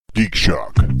Geek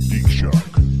Shock. Geek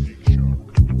Shock. Geek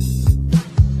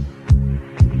Shock.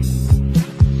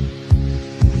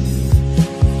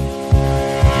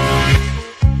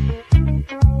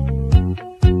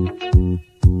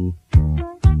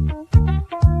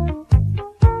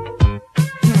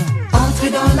 Entrez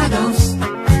dans la danse,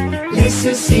 les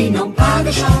ceux-ci n'ont pas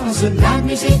de chance, la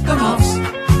musique commence,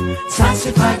 ça se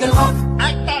drague le rock.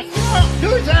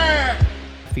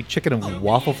 Chicken and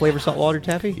waffle flavor saltwater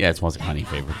taffy? Yeah, it's mostly honey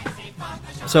flavored.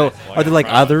 So are there like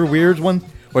other weird ones?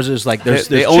 Or is it just like there's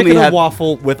They chicken only and had-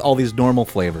 waffle with all these normal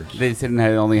flavors? They said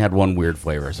they only had one weird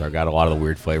flavor, so I got a lot of the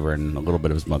weird flavor and a little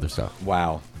bit of some other stuff.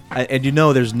 Wow. And you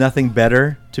know there's nothing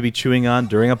better to be chewing on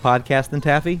during a podcast than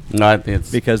taffy? No, it's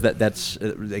Because that's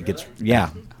it gets,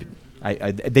 yeah.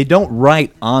 They don't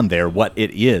write on there what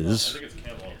it is.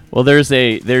 Well, there's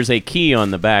a key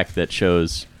on the back that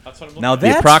shows Now the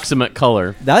that's approximate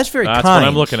color. That's very That's kind. what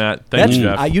I'm looking at. Thank you,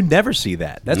 Jeff. You never see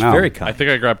that. That's No. very kind. I think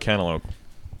I grabbed cantaloupe.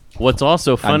 What's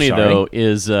also funny sorry? though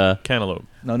is Cantaloupe.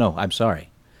 No, I'm sorry.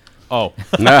 Oh.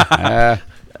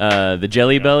 the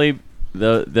Jelly Belly,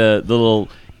 the little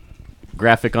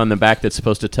graphic on the back that's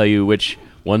supposed to tell you which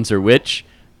ones are which,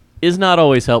 is not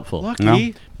always helpful. Lucky.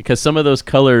 No. Because some of those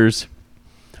colors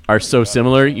are so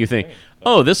similar, you think,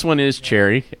 oh, this one is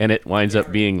cherry, and it winds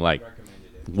up being like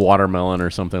watermelon or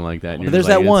something like that. And But you're there's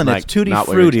like, that one. not- It's Tutti not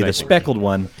what you're Frutti, the expecting. speckled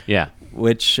one, Yeah.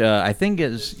 which I think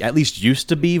is at least used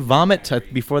to be vomit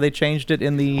before they changed it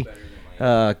in the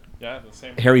Yeah, the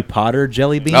same. Harry Potter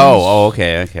jelly beans.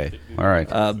 okay. All right.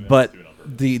 But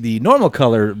the normal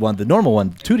color one, the normal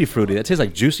one, Tutti Frutti, that tastes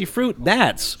like juicy fruit.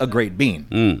 That's a great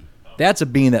bean. That's a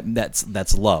bean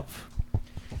that's love.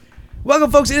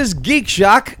 Welcome, folks. It is Geek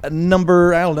Shock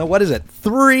number, I don't know, what is it?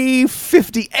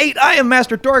 358. I am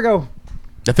Master Torgo.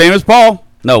 The famous Paul.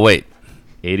 No, wait.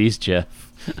 80s Jeff.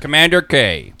 Commander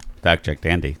K. Fact checked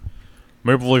Andy.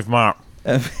 Maple Leaf Mop.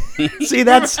 See,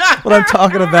 that's what I'm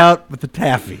talking about with the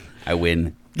taffy. I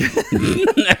win.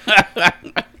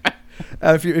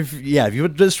 If you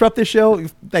would disrupt this show,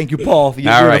 thank you, Paul.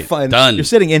 You're All the right, done. You're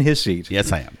sitting in his seat.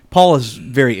 Yes, I am. Paul is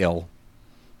very ill,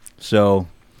 so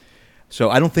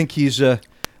I don't think he's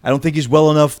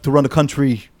well enough to run the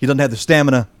country. He doesn't have the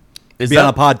stamina to be on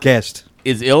a podcast.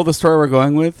 Is ill the story we're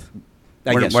going with?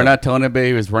 I guess We're so. not telling anybody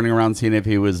he was running around seeing if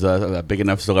he was a big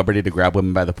enough celebrity to grab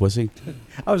women by the pussy.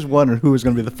 I was wondering who was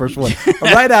going to be the first one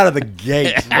right out of the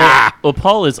gate. Well,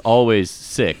 Paul is always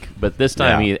sick, but this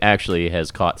time Yeah. he actually has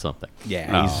caught something.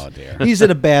 Yeah, Oh, dear. he's in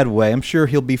a bad way. I'm sure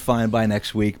he'll be fine by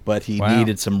next week, but he Wow.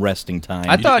 needed some resting time.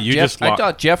 I thought you Jeff. just I lo-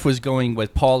 thought Jeff was going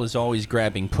with Paul is always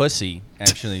grabbing pussy.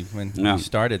 Actually, when No. he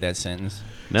started that sentence.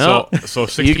 No, So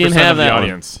 60% you can have of the that one.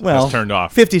 audience well, has turned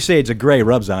off. 50 Shades of Grey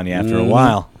rubs on you after a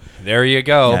while. There you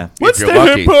go. Yeah. What's the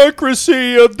lucky.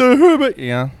 hypocrisy of the hermit?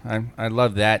 Yeah, I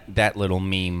love that little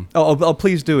meme. Oh,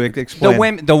 please do explain.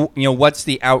 The women, what's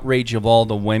the outrage of all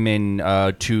the women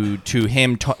to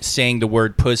him saying the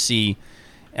word pussy,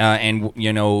 and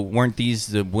weren't these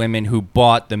the women who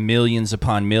bought the millions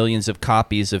upon millions of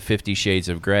copies of 50 Shades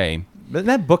of Grey? Isn't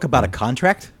that book about a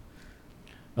contract?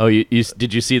 Oh,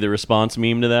 did you see the response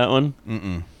meme to that one?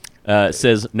 Mm-mm. It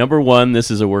says, number one,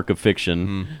 this is a work of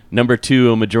fiction. Number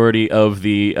two, a majority of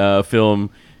the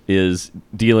film is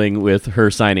dealing with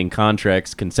her signing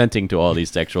contracts, consenting to all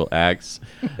these sexual acts.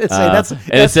 That's- and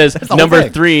it says, that's the whole number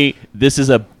thing. three, this is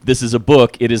a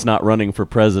book. It is not running for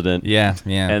president. Yeah.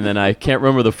 And then I can't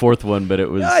remember the fourth one, but it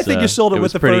was. I think you sold it with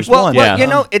was the pretty- first Well, one.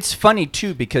 Yeah. it's funny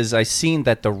too because I've seen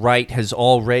that the right has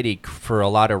already, for a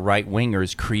lot of right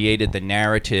wingers, created the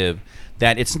narrative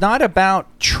that it's not about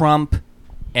Trump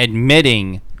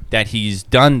admitting that he's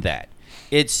done that.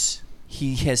 It's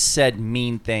he has said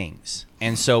mean things,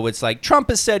 and so it's like Trump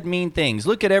has said mean things.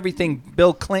 Look at everything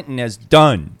Bill Clinton has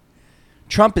done.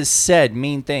 Trump has said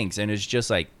mean things, and it's just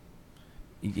like.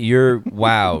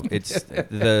 Wow! It's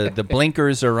the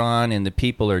blinkers are on, and the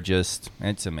people are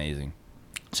just—it's amazing.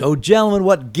 So, gentlemen,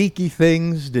 what geeky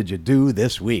things did you do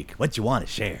this week? What you want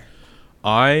to share?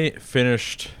 I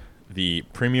finished the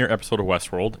premiere episode of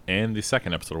Westworld and the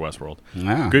second episode of Westworld.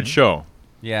 Wow. Good show.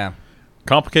 Yeah,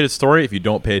 Complicated story if you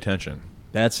don't pay attention.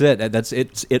 That's it. That's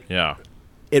it. Yeah.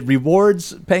 It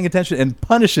rewards paying attention and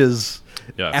punishes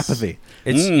Yes. apathy.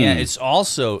 it's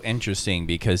also interesting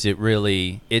because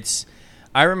it's.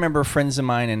 I remember friends of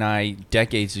mine and I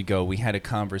decades ago we had a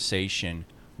conversation.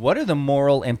 What are the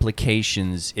moral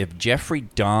implications if Jeffrey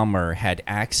Dahmer had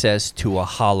access to a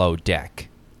holodeck?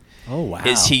 Oh wow!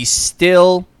 Is he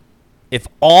still, if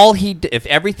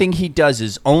everything he does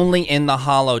is only in the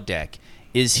holodeck,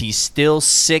 is he still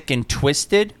sick and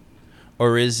twisted,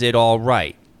 or is it all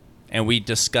right? and we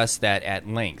discussed that at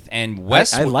length. And I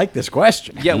Westworld, like this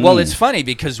question. yeah, well, it's funny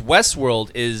because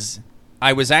Westworld is.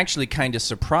 I was actually kind of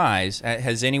surprised.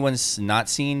 Has anyone not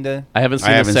seen the? I haven't seen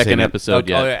I the haven't second seen it. episode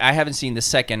yet. Oh, I haven't seen the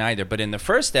second either. But in the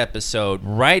first episode,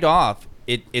 right off,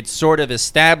 it sort of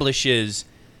establishes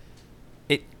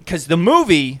it because the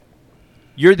movie.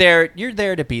 You're there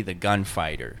to be the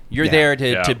gunfighter. You're there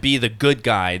to be the good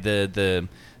guy, the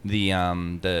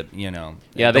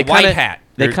Yeah, the white hat.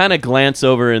 They kind of glance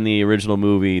over in the original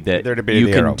movie that They're to be you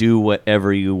the can hero. do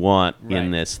whatever you want Right. in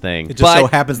this thing. It just so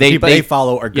But happens the people they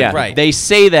follow are good. Yeah, Right. they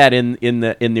say that in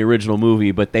the original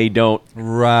movie, but they don't.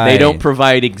 Right. They don't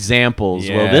provide examples.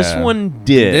 Well, this Yeah. one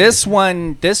did. This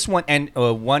one, and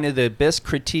one of the best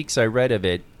critiques I read of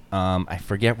it, I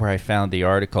forget where I found the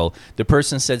article. The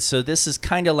person said, so this is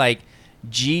kind of like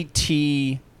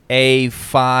GTA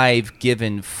 5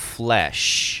 given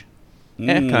flesh.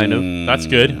 Yeah, kind of. That's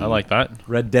good. I like that.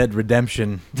 Red Dead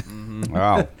Redemption.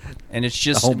 Wow. And it's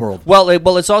just homeworld. Well,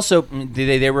 it's also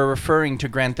they were referring to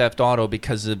Grand Theft Auto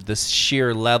because of the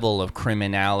sheer level of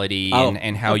criminality Oh,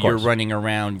 and how of you're course. running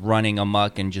around, running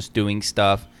amok, and just doing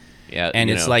stuff. Yeah, And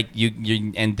you it's know. like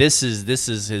you and this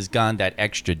has gone that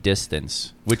extra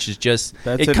distance, which is just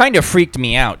That's it a- kind of freaked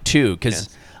me out too because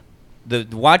Yes.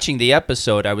 the watching the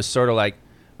episode, I was sort of like,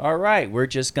 all right, we're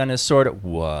just gonna sort of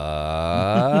what?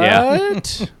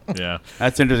 Yeah.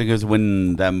 That's interesting because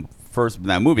when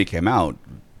that movie came out,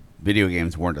 video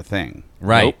games weren't a thing.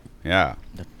 Right. Nope. Yeah.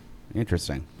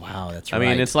 Interesting. Wow, that's I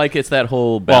right. mean, it's that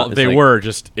whole. Well, it's they like- were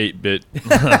just 8-bit.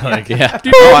 Like, Yeah.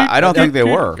 Oh, I don't think they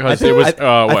were. Because I it think- was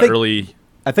I think- early.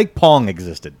 I think Pong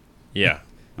existed. Yeah.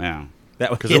 Yeah.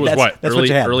 That Because it was what that's early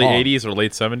you had, early Pong. 80s or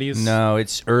late 70s. No,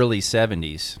 it's early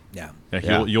 70s. Yeah. Yeah,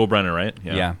 Yeah. Yul Brynner, right?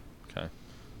 Yeah. Okay.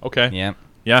 Okay. Yeah.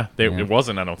 Yeah. Yeah. It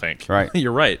wasn't. I don't think. Right.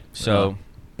 You're right. So,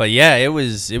 but yeah, it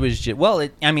was just, well,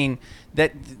 I mean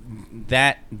that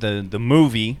the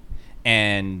movie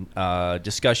and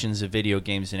discussions of video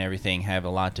games and everything have a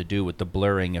lot to do with the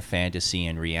blurring of fantasy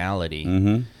and reality.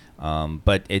 Mm-hmm.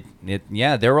 But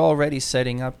they're already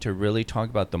setting up to really talk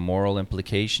about the moral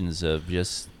implications of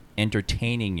just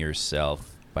entertaining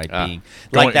yourself by being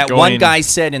like that one going- guy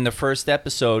said in the first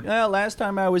episode. Last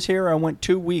time I was here, I went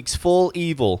 2 weeks full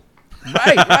evil.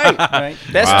 right.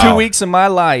 Best Wow. 2 weeks of my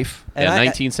life. And Yeah, I-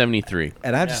 1973.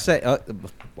 And I have to say,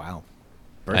 wow.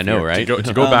 I know, right?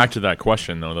 To go back to that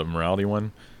question though, the morality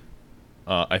one.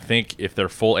 I think if they're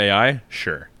full AI,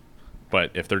 sure,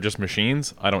 but if they're just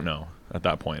machines, I don't know at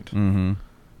that point. Mm-hmm.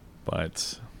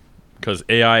 But because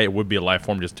AI would be a life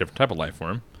form, just a different type of life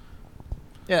form.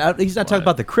 Yeah, he's not talking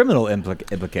about the criminal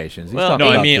implications. He's Well, talking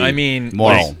No, about I the- mean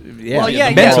Moral. like, Yeah, Well, the yeah,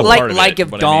 mental like part of like it, if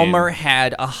but I mean- Dahmer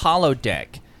had a holodeck,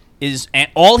 and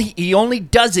all he only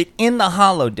does it in the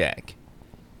holodeck.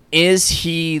 Is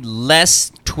he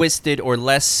less twisted or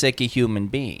less sick a human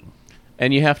being?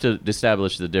 And you have to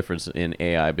establish the difference in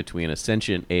AI between a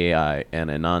sentient AI and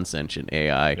a non-sentient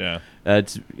AI. Yeah.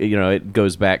 It's it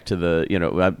goes back to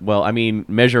the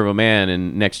Measure of a Man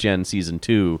in Next Gen Season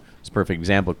 2 is a perfect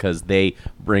example because they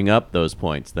bring up those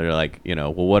points. They're like,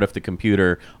 well, what if the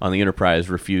computer on the Enterprise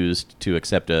refused to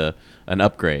accept an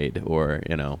upgrade or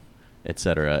et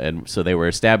cetera? And so they were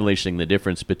establishing the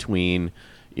difference between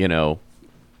a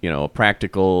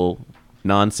practical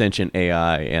non-sentient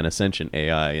AI and a sentient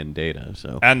AI in data.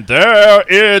 So And there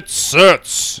it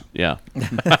sits. yeah,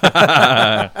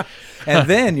 And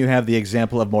then you have the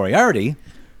example of Moriarty,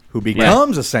 who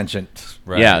becomes a sentient.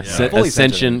 yeah, Fully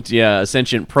a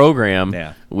sentient program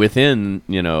Yeah. within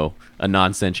a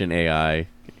non-sentient AI,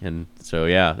 and so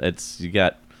you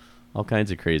got all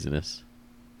kinds of craziness.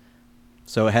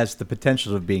 So it has the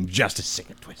potential of being just as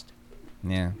sick and twisted.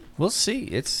 Yeah, we'll see.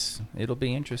 It'll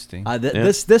be interesting.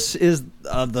 This is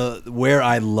the where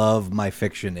I love my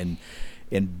fiction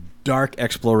in dark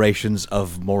explorations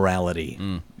of morality.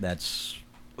 That's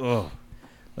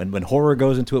when horror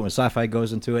goes into it, when sci-fi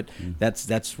goes into it.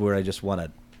 That's where I just want to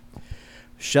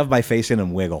shove my face in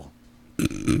and wiggle.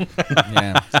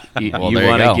 yeah. You, Well, you there you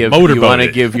want go. to give Motorboat you want to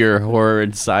it. give your horror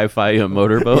and sci-fi a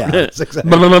motorboat. Yeah, that's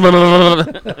exactly.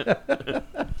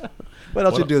 What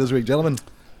else you do this week, gentlemen?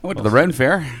 I went to the Ren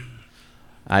Fair.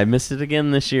 I missed it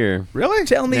again this year. Really?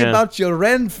 Tell me Yeah. about your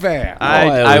Ren Fair.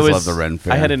 I always love the Ren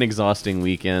Fair. I had an exhausting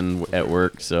weekend at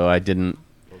work, so I didn't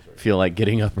feel like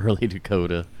getting up early to go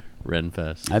to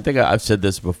Renfest. I think I've said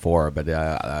this before, but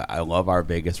I love our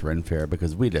Vegas Ren Fair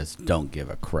because we just don't give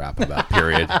a crap about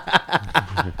period.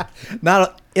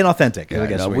 Not inauthentic. I Yeah,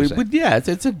 guess no, what you're saying.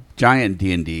 it's a giant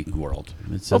D&D world.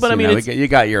 It's just, but I mean, you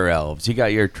got your elves, you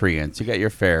got your treants, you got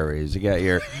your fairies, you got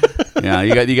your,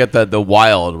 you got the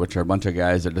wild, which are a bunch of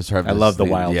guys that just have. I love the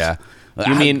wilds. Yeah,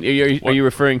 You mean are you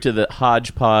referring to the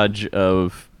hodgepodge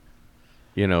of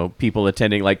people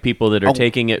attending, like people that are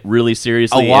taking it really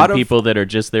seriously and people that are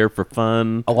just there for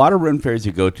fun? A lot of Ren fairs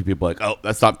you go to, people are like, oh,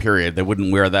 that's not period. They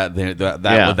wouldn't wear that with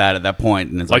that at that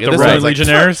point. And it's Like like the this Roman guy's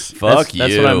Legionnaires? Fuck you.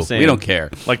 That's what I'm saying. We don't care.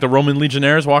 Like the Roman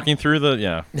Legionnaires walking through the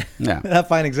Yeah. That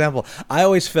fine example. I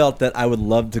always felt that I would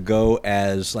love to go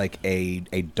as like a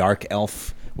dark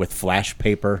elf with flash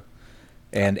paper,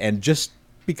 and just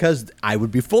because I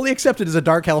would be fully accepted as a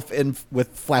dark elf with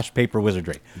flash paper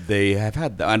wizardry. They have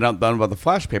had. I don't know about the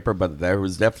flash paper, but there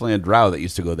was definitely a drow that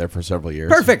used to go there for several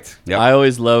years. Perfect. Yep. I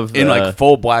always love in like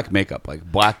full black makeup, like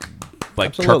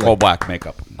Absolutely. charcoal black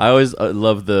makeup. I always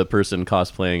love the person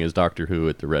cosplaying as Doctor Who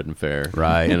at the Red Fair,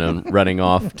 Right. Running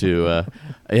off to.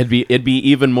 It'd be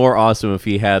even more awesome if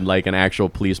he had like an actual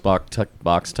police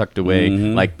box tucked away,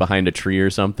 like behind a tree or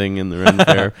something in the Red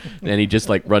Fair, and he just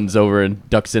like runs over and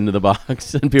ducks into the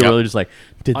box, and people are just like,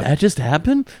 "Did that just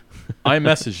happen?" I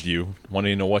messaged you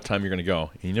wanting to know what time you're going to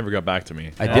go. And you never got back to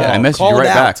me. I did. I messaged you called right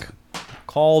out. back.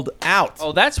 Called out.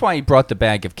 Oh, that's why he brought the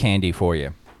bag of candy for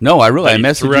you. No, I really. But I he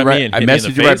messaged threw you at me right. and I hit me in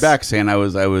messaged the you right face? back saying I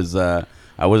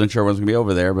wasn't sure I was going to be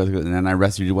over there, but and then I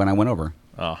messaged you when I went over.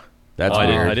 Oh, That's I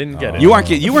weird. didn't get it. You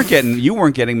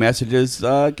weren't getting messages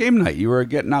game night. You were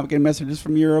not getting messages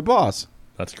from your boss.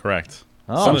 That's correct.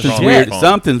 Oh, Something's shit. wrong with my phone.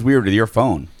 Something's weird with your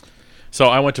phone. So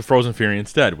I went to Frozen Fury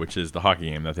instead, which is the hockey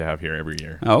game that they have here every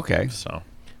year. Oh, okay. So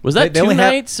Was that They two only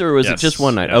have- nights or was it yes, just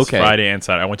one night? yes, Okay, Friday and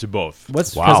Saturday. I went to both.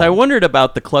 What's because I wondered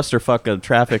about the clusterfuck of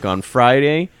traffic on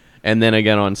Friday. And then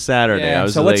again on Saturday, Yeah, I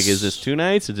was so like, what's- "Is this 2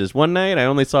 nights? Is this 1 night? I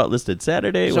only saw it listed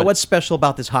Saturday." So What- what's special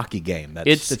about this hockey game?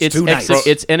 That's, It's two nights.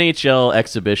 it's NHL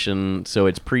exhibition, so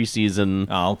it's preseason.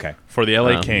 Oh, okay. For the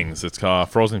LA Kings, it's called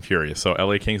Frozen Fury. So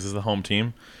LA Kings is the home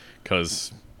team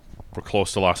because we're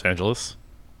close to Los Angeles.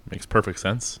 Makes perfect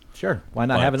sense. Sure. Why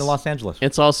not But have it in Los Angeles?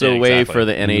 It's also Yeah, a way exactly. for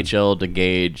the NHL to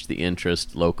gauge the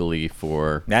interest locally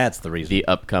for That's the reason. the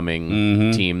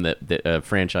upcoming team that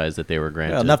franchise that they were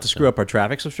granted. Well, enough to screw up our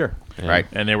traffic, so sure. Right.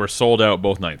 And they were sold out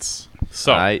both nights.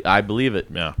 So, I believe it.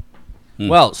 yeah.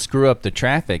 Well, screw up the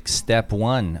traffic. Step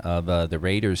one of the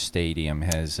Raiders Stadium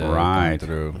has Right. gone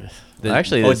through.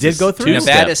 Actually, Oh, it this did is go through? two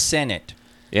Nevada steps. Senate.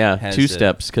 Yeah, has 2 a-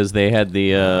 steps because they had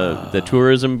the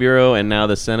Tourism Bureau and now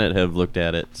the Senate have looked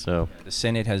at it. So The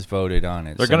Senate has voted on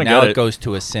it. They're so gonna now get it it. goes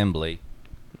to Assembly.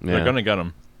 yeah. They're going to get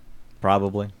them.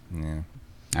 Probably. Yeah.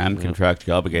 I'm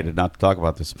contractually obligated not to talk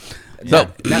about this. So,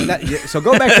 so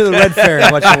go back to the Red Fair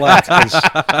and what you liked,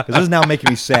 because this is now making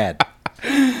me sad.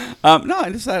 No,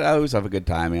 I always have a good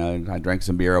time. I drank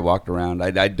some beer. I walked around.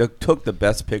 I took the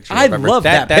best picture. I I've ever- love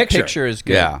that That picture. picture is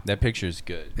good. Yeah. That picture is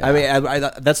good. I mean,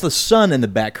 that's the sun in the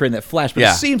back creating that flash, but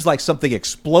Yeah. it seems like something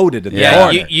exploded in the Yeah.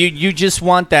 corner. You just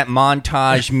want that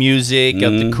montage music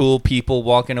of the cool people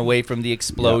walking away from the It's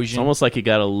explosion. almost like you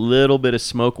got a little bit of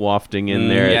smoke wafting in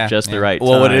there yeah, at just yeah. the right time.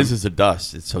 Well, what it is the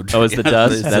dust. It's so. Oh, it's the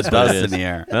dust. It's That's the what dust it is. in the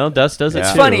air. Well, dust does it Yeah.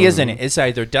 It's too. funny, isn't it? It's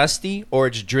either dusty or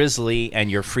it's drizzly, and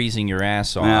you're freezing your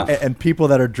ass off. Yeah. and people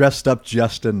that are dressed up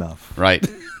just enough. Right.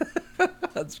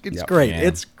 It's Yep. great. Yeah.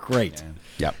 It's great.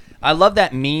 Yep. I love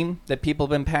that meme that people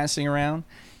have been passing around.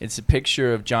 It's a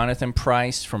picture of Jonathan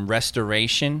Pryce from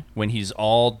Restoration when he's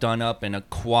all done up in a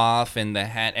coif and the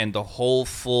hat and the whole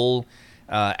full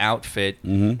outfit.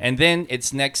 And then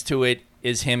it's next to it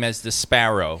is him as the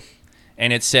Sparrow.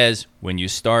 And it says, when you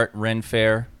start Ren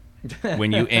Fair,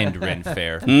 when you end Ren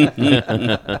Fair.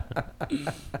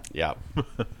 Yep.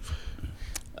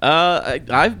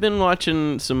 I've been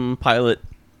watching some pilot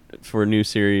for new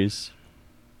series.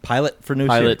 Pilot for new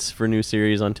Pilots series. for new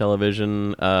series on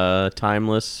television.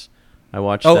 Timeless. I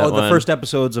watched Oh, that the one. first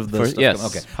episodes of the First- stuff. yes,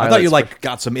 Okay. I thought pilots you for- like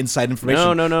got some inside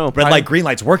information. No. Red light, green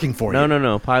light's working for you.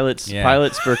 No. Pilots. Yeah.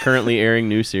 Pilots for currently airing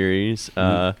new series.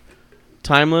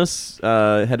 Timeless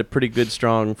had a pretty good,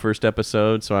 strong first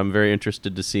episode, so I'm very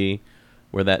interested to see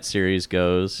where that series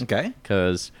goes. Okay.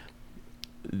 Because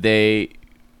I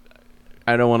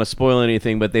don't want to spoil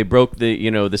anything, but they broke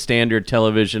the standard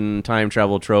television time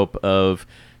travel trope of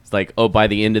it's like, oh, by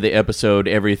the end of the episode,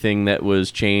 everything that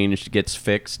was changed gets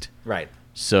fixed. Right.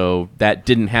 So that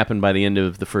didn't happen by the end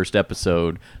of the first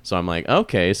episode. So I'm like,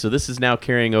 okay, so this is now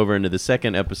carrying over into the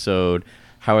second episode.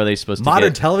 How are they supposed to Modern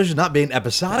get... television not being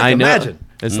episodic. I know. Imagine.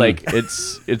 It's like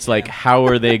it's like how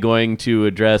are they going to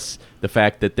address the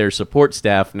fact that their support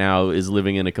staff now is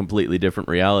living in a completely different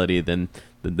reality than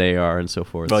they are and so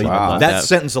forth. Well, So I thought that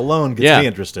sentence alone gets Yeah. me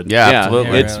interested. Yeah.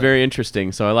 absolutely. It's very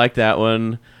interesting. So I like that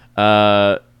one.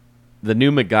 The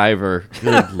new MacGyver.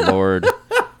 Good lord.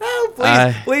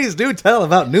 Please do tell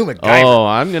about New MacGyver. Oh,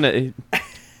 I'm gonna.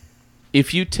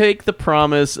 If you take the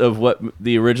promise of what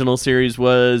the original series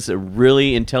was, a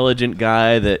really intelligent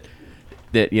guy that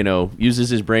that uses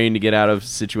his brain to get out of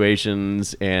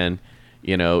situations, and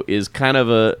is kind of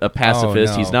a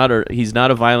pacifist. no. He's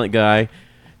not a violent guy.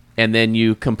 And then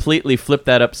you completely flip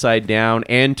that upside down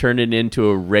and turn it into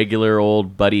a regular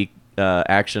old buddy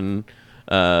action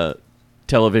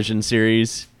television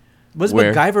series. Was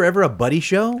where- MacGyver ever a buddy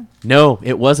show? No,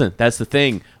 it wasn't. That's the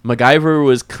thing. MacGyver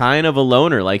was kind of a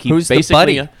loner. Like he Who's the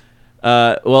basically,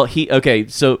 buddy?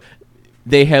 So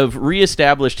they have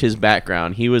reestablished his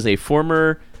background. He was a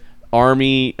former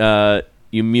Army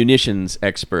munitions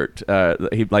expert.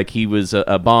 He was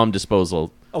a bomb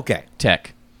disposal Okay.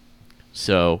 tech.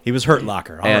 So He was Hurt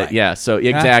Locker. All right. yeah, so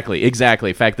exactly.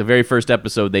 In fact, the very first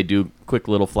episode, they do quick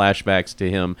little flashbacks to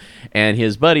him, and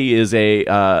his buddy is a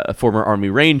former Army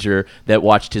Ranger that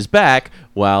watched his back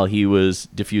while he was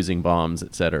defusing bombs,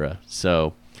 etc.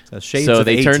 So Shades of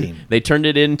they A-Team. turned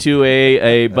it into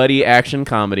a buddy action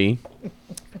comedy.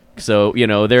 So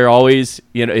they're always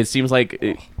it seems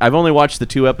like I've only watched the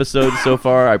 2 episodes so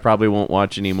far. I probably won't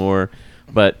watch any more,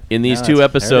 but in these No, 2 there it is.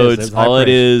 episodes, There's high all it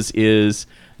praise. is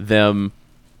them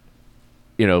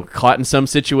caught in some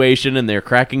situation, and they're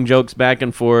cracking jokes back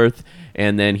and forth,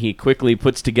 and then he quickly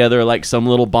puts together like some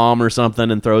little bomb or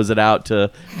something and throws it out to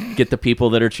get the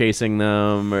people that are chasing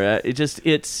them. Or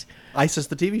it's ISIS,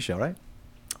 the TV show, right?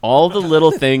 all the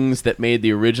little things that made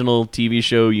the original TV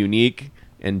show unique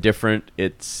and different.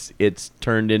 It's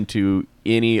turned into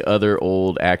any other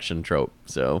old action trope.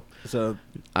 So So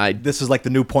I this is like the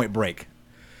new Point Break.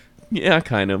 yeah,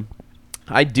 kind of.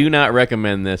 I do not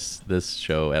recommend this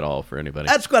show at all for anybody.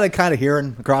 That's what I kind of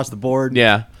hearing across the board.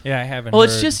 Yeah. Yeah, I haven't. Well, heard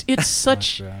it's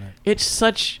such much about it. it's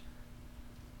such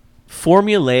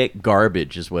formulaic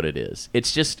garbage is what it is.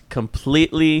 It's just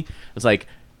completely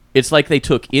it's like they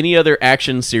took any other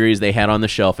action series they had on the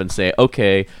shelf and say,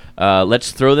 okay,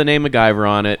 let's throw the name MacGyver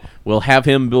on it. We'll have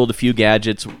him build a few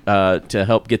gadgets to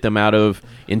help get them out of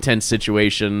intense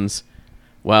situations,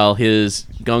 while his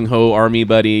gung-ho army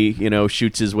buddy,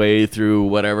 shoots his way through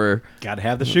whatever, Got to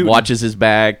have the shooting. watches his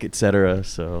back, etc.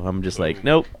 So I'm just like,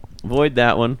 nope, avoid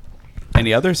that one.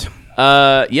 Any others?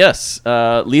 Yes,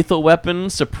 Lethal Weapon.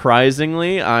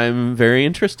 Surprisingly, I'm very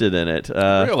interested in it.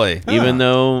 Really? Even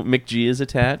though McG is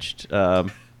attached. Oh.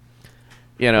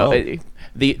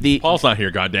 The Paul's not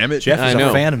here, goddammit. Jeff I is know.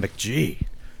 a fan of McGee.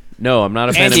 no, I'm not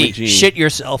a fan Andy, of McG. shit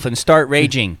yourself and start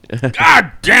raging.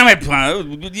 God damn it,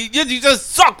 you just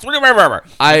suck.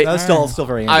 I That's still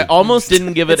very Andy. I almost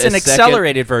didn't give it It's a an second.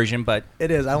 accelerated version, but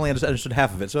It is. I only understood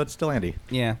half of it, so it's still Andy.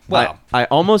 yeah. Well, I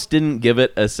almost didn't give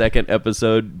it a second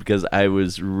episode because I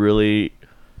was really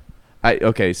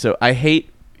so I hate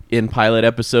in pilot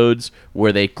episodes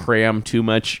where they cram too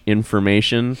much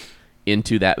information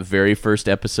into that very first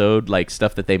episode, like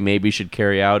stuff that they maybe should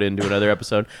carry out into another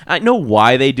episode. I know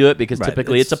why they do it, because Right,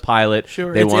 typically it's a pilot.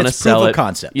 Sure, They it's- want to it's sell proof of it.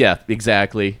 concept. Yeah,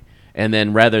 exactly. And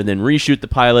then rather than reshoot the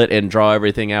pilot and draw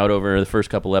everything out over the first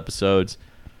couple episodes,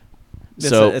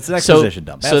 It's an exposition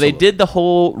dump. So they Absolutely. did the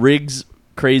whole Riggs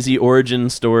crazy origin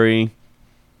story,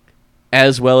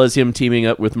 as well as him teaming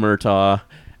up with Murtaugh,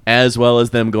 as well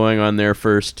as them going on their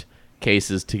first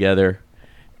cases together,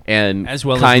 and as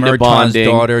well as kind of Murtaugh's bonding.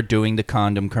 daughter doing the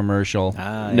condom commercial.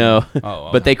 No, Oh,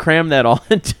 but they crammed that all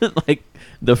into like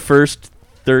the first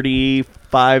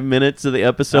 35 minutes of the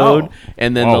episode, Oh.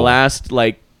 and then the Oh. last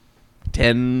like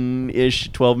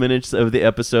 10-ish, 12 minutes of the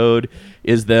episode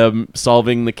is them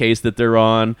solving the case that they're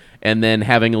on, and then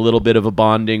having a little bit of a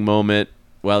bonding moment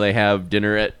while they have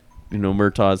dinner at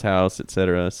Murtaugh's house,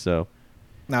 etc. So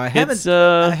Now I It's,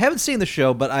 haven't seen the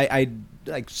show, but I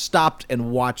like stopped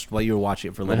and watched while you were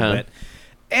watching it for a little Uh-huh. bit,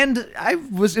 and I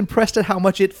was impressed at how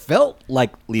much it felt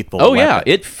like Lethal. Oh yeah,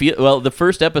 Weapon. well, the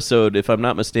first episode, if I'm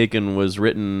not mistaken, was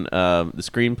written. The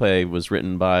screenplay was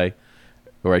written by,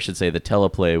 or I should say, the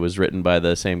teleplay was written by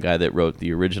the same guy that wrote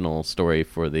the original story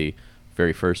for the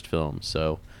very first film.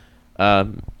 So,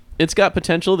 it's got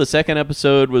potential. The second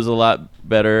episode was a lot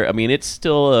better. I mean, it's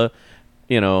still a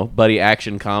buddy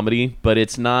action comedy, but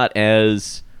it's not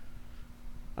as.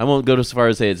 I won't go as far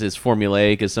as say it's as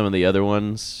formulaic as some of the other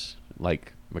ones,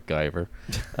 like MacGyver.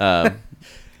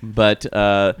 But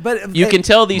you can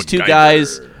tell these two MacGyver.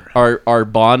 guys are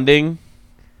bonding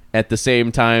at the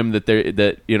same time that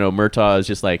Murtaugh is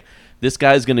just like, this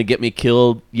guy's gonna get me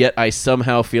killed, yet I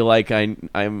somehow feel like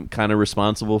I'm kind of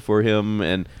responsible for him,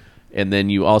 and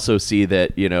then you also see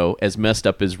that as messed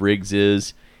up as Riggs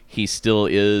is, he still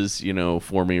is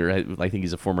former. I think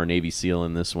he's a former Navy SEAL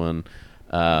in this one.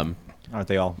 Aren't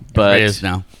they all? But It is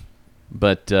now.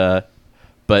 but they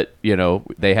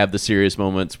have the serious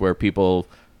moments where people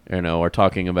are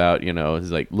talking about it's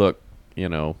like, look,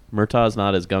 Murtaugh's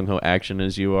not as gung-ho action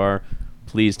as you are.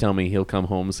 Please tell me he'll come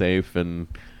home safe and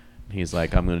he's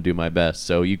like, I'm going to do my best.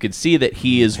 So you could see that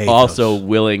he is Pathos. also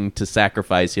willing to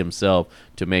sacrifice himself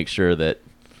to make sure that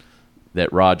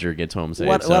Roger gets home safe.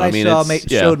 What So, I mean, saw it's-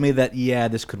 yeah. showed me that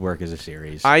this could work as a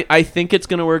series. I think it's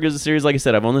going to work as a series. Like I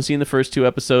said, I've only seen the first 2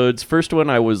 episodes. First one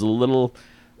I was a little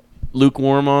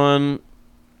lukewarm on,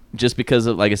 just because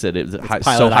of, like I said, it was so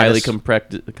pilotitis. highly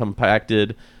compressed.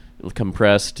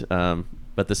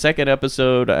 But the second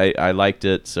episode, I liked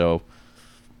it. So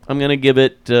I'm gonna give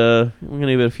it. I'm gonna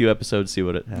give it a few episodes, see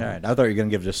what it has. All right, I thought you were gonna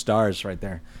give it just stars right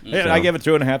there. Yeah, So- I give it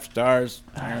 2.5 stars.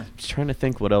 I'm just trying to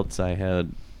think what else I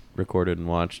had recorded and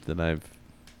watched that I've.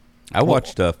 I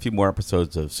watched a few more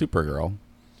episodes of Supergirl.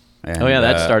 And, Oh yeah,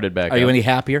 that started back. Are you up. any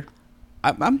happier?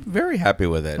 I'm very happy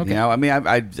with it. Okay. You know, I mean,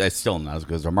 I still not as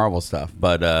good as the Marvel stuff,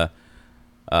 but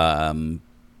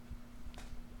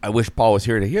I wish Paul was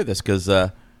here to hear this because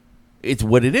it's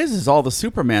what it is all the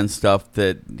Superman stuff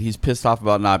that he's pissed off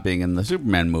about not being in the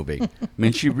Superman movie. I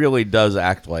mean, she really does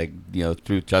act like, you know,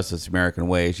 through Justice American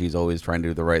Way, she's always trying to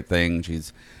do the right thing.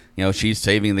 She's, you know, she's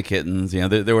saving the kittens. You know,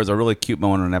 there was a really cute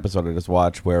moment in an episode I just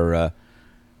watched where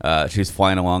she's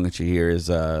flying along and she hears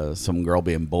some girl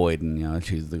being bullied, and you know,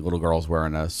 the little girl's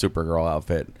wearing a Supergirl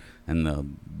outfit, and the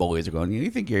bullies are going, "You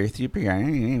think you're a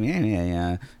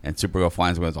Supergirl?" And Supergirl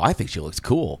finds one and goes, "I think she looks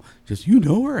cool." Just, "You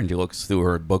know her?" And she looks through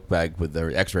her book bag with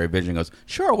her X-ray vision and goes,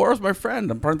 "Sure, where's my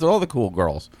friend? I'm friends with all the cool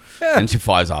girls." And she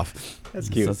flies off. That's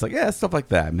cute. So it's like, yeah, stuff like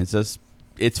that. I mean,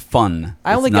 it's fun.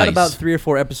 I only It's got nice. about 3 or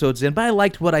 4 episodes in, but I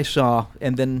liked what I saw,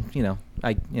 and then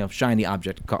shiny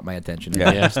object caught my attention.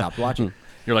 And Yeah. I stopped watching.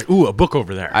 You're like, ooh, a book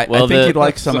over there. I Well, think the- you'd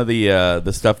like some of the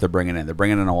stuff they're bringing in. They're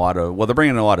bringing in a lot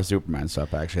of Superman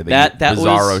stuff, actually. That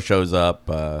Bizarro was- shows up.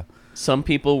 Some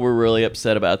people were really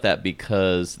upset about that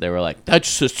because they were like,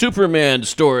 "That's a Superman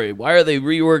story. Why are they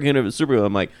reorganizing Superman?"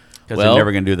 I'm like, Because well, they're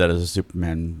never going to do that as a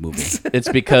Superman movie. it's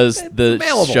because the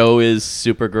available. show is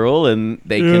Supergirl and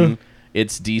they can.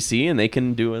 It's DC and they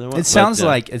can do what they want. It sounds But,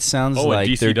 like and like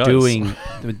DC they're does. doing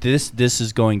this. This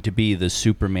is going to be the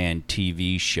Superman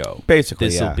TV show. Basically,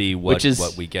 this will yeah. be Which is-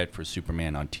 what we get for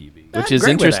Superman on TV. which I'm is great with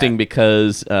interesting that.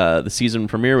 because the season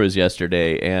premiere was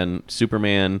yesterday, and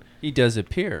Superman He does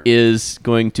appear. is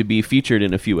going to be featured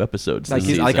in a few episodes. Like this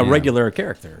he's like a season. regular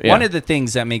character. Yeah. One of the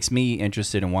things that makes me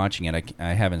interested in watching it,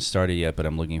 I haven't started yet, but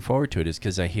I'm looking forward to it, is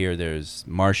because I hear there's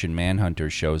Martian Manhunter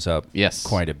shows up Yes.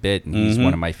 quite a bit, and he's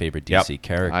one of my favorite DC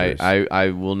characters. I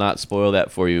will not spoil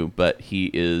that for you, but he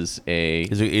is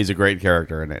He's a great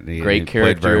character in it. He great played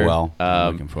character. very well.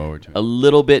 I'm looking forward to it. A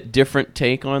little bit different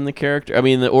take on the character. I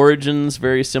mean, the origins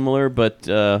very similar, but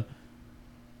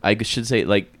I should say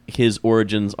like his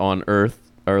origins on Earth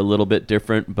are a little bit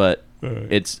different. But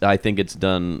I think it's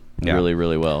done Yeah. really,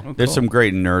 really well. There's some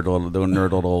great nerd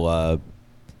little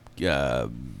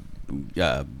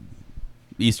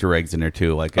Easter eggs in there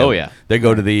too. Like, Oh, yeah. they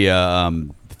go to the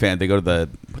they go to the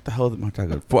what the hell am I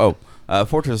talking about?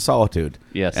 Fortress of Solitude.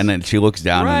 Yes. And then she looks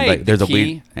down Right, and like, there's the a lead,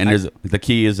 key. and there's the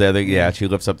key is there. Yeah, she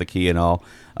lifts up the key and all.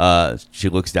 She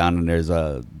looks down and there's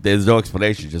no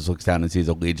explanation. She just looks down and sees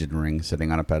a Legion ring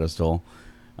sitting on a pedestal.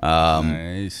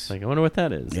 Nice. Like I wonder what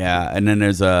that is. Yeah, and then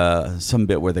there's some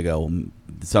bit where they go,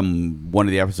 one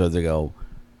of the episodes they go,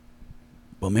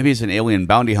 well, maybe it's an alien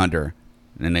bounty hunter,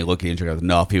 and then they look at each other and go,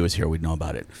 no, if he was here, we'd know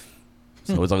about it.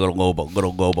 So it was a little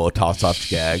Lobo toss-off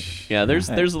gag. Yeah,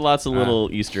 there's lots of little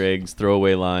Easter eggs,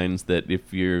 throwaway lines that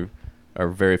if you are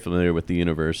very familiar with the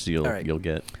universe, All right. you'll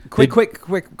get.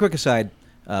 Quick aside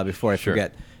before I Sure.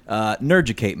 forget.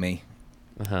 Nerducate me.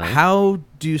 Uh-huh. How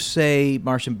do you say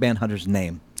Martian Manhunter's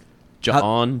name?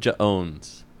 John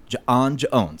Jones. John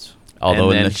Jones.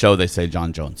 Although And in the then- show they say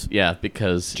John Jones. Yeah,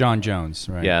 because John Jones,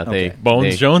 right? yeah, Okay.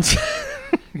 Bones Jones.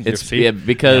 It's See? yeah,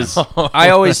 because I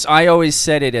always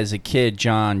said it as a kid,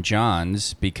 John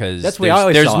Johns, because That's the way I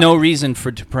always there's saw no reason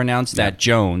to pronounce that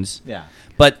Jones. Yeah.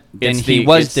 But then It's he the-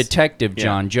 was it's- Detective yeah.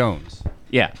 John Jones.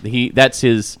 yeah, he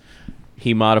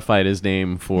modified his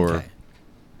name for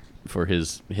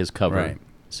his cover. Right.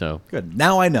 So Good.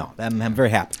 Now I know. I'm very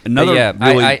happy. But Another yeah,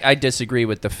 really, I disagree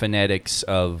with the phonetics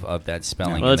of that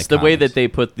spelling. well, in it's the way comics. that they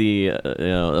put the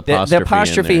apostrophe. The in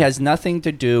apostrophe there. has nothing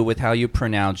to do with how you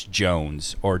pronounce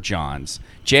Jones or Johns.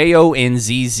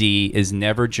 Jonzz is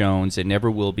never Jones. It never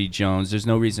will be Jones. There's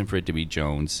no reason for it to be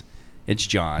Jones. It's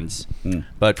Johns.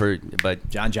 But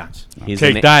John Johns. He's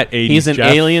Take an, that, 80s He's an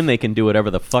Jeff. alien. They can do whatever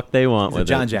the fuck they want It's a with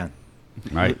John it. John.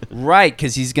 Right. Right,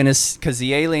 because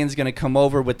the alien's gonna come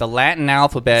over with the Latin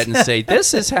alphabet and say,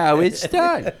 "This is how it's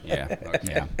done." Yeah,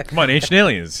 Yeah. Come on, ancient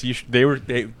aliens.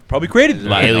 They probably created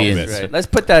the Aliens. right. Let's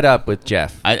put that up with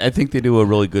Jeff. I think they do a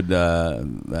really good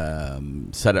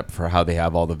setup for how they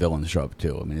have all the villains show up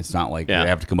too. I mean, it's not like Yeah. they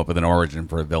have to come up with an origin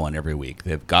for a villain every week.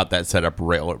 They've got that set up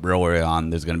real early on.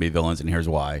 There's going to be villains, and here's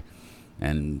why,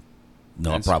 and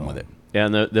no That's problem fine. with it. Yeah,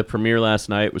 and the premiere last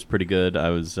night was pretty good. I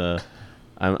was,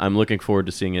 I'm looking forward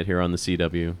to seeing it here on the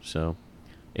CW. So,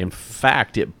 in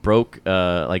fact, it broke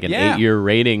like an Yeah. 8-year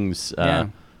ratings Yeah.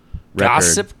 record.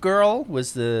 Gossip Girl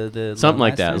was the Something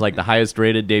like last that. It was like the highest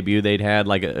rated debut they'd had,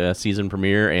 like a season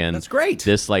premiere, and That's great.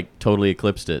 This like totally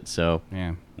eclipsed it. So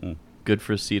Yeah, good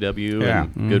for CW, Yeah.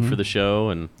 and good for the show,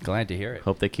 and glad to hear it.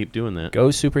 hope they keep doing that. Go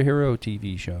superhero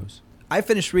TV shows. I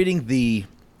finished reading the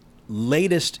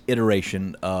latest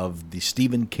iteration of the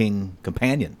Stephen King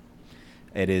Companion.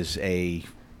 It is a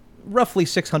roughly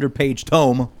 600-page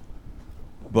tome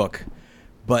book,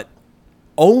 but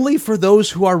only for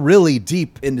those who are really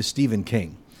deep into Stephen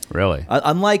King. Really?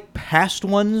 Unlike past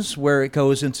ones where it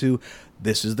goes into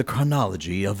this is the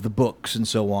chronology of the books and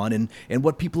so on and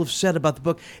what people have said about the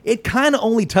book, it kind of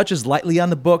only touches lightly on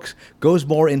the books, goes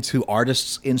more into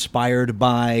artists inspired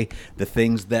by the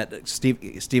things that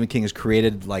Stephen King has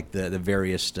created, like the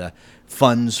various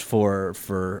funds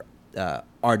for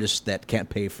artists that can't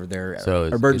pay for their So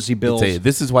emergency bills.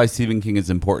 This is why Stephen King is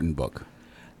important book.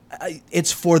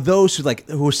 It's for those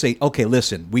who say, okay,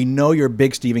 listen, we know you're a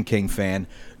big Stephen King fan.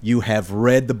 You have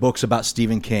read the books about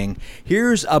Stephen King.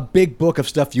 Here's a big book of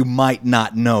stuff you might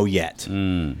not know yet.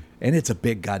 And it's a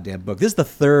big goddamn book. This is the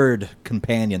third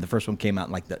companion. The first one came out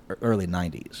in like the early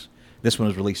 90s. This one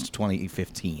was released in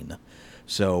 2015.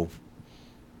 So,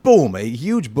 boom, a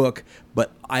huge book,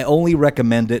 but I only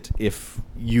recommend it if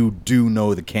you do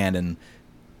know the canon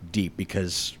deep,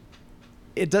 because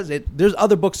there's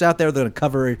other books out there that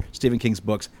cover Stephen King's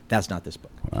books. That's not this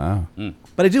book. Wow.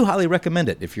 But I do highly recommend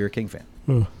it if you're a King fan.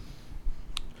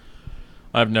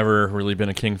 I've never really been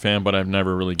a King fan, but I've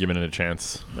never really given it a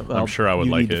chance. I'm sure I would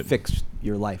you like need it to fix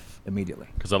your life immediately.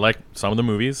 because I like some of the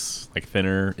movies, like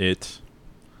Thinner, It.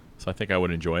 So I think I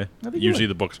would enjoy. think you Usually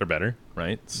would. the books are better,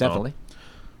 right? So, Definitely.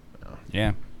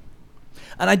 Yeah.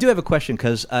 And I do have a question,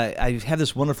 because I have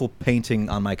this wonderful painting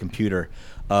on my computer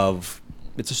of,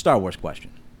 it's a Star Wars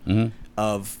question,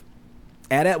 of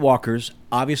AT-AT walkers,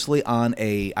 obviously on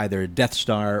either a Death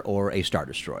Star or a Star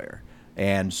Destroyer,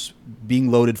 and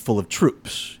being loaded full of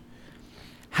troops.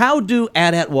 How do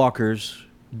AT-AT walkers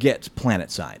get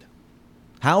planetside?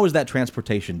 How is that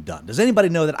transportation done? Does anybody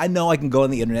know that? I know I can go on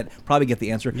the internet, probably get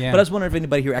the answer, Yeah. but I was wondering if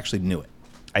anybody here actually knew it.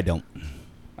 I don't.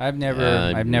 I've never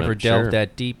I'm never not delved sure.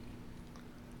 that deep.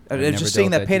 I never was just seeing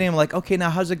delved that that painting, deep. I'm like, okay,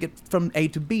 now how does it get from A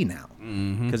to B now?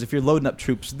 Because if you're loading up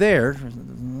troops there,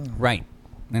 Right.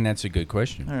 And that's a good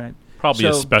question. all right. Probably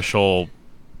a So, special.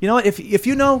 You know what? If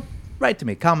you know, write to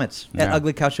me. Comments Yeah. at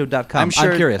uglycowshow.com.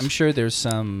 I'm curious. I'm I'm sure there's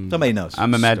some. Somebody knows.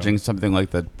 I'm imagining something like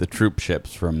the troop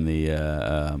ships from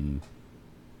the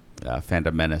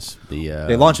Phantom Menace.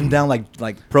 They launch them down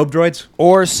like probe droids.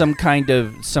 Or some kind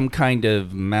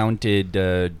of mounted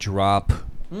drop.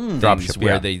 Drop things ship,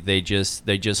 where yeah. they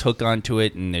just hook onto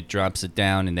it and it drops it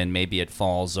down and then maybe it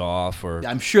falls off or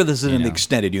I'm sure this is in You the know.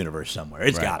 extended universe somewhere.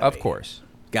 It's Right. got to Of be. course.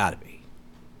 Got to be.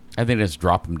 I think they just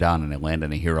drop them down and they land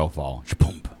in a hero fall.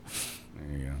 Shaboom.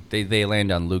 There you go. They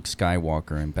land on Luke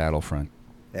Skywalker in Battlefront.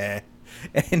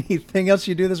 Anything else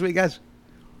you do this week, guys?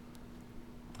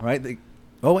 All right.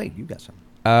 Oh, wait. You got something.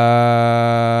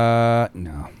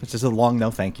 No. It's just a long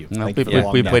no thank you. No, Thank you we for the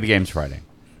long we no. played games Friday.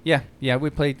 Yeah, we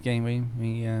played game.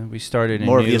 We started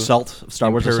More a of the new assault, Star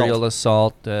Wars Imperial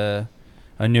assault. Assault,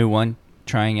 a new one,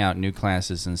 trying out new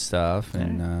classes and stuff,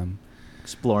 and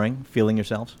Exploring, feeling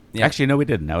yourselves. yeah. Actually, no, we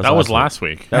didn't. That was last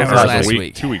week. That was Or last a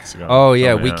week. 2 weeks ago. Oh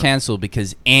yeah, So, we canceled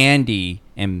because Andy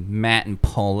and Matt and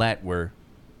Paulette were,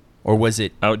 or was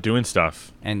it? out doing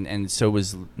stuff. And so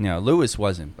was Lewis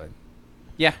wasn't, but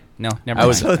yeah, no, never I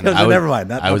was. mind. So never mind.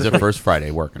 Not I was this at week. First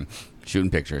Friday working, shooting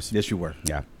pictures. Yes, you were.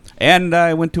 Yeah, and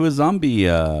I went to a zombie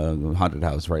haunted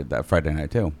house that Friday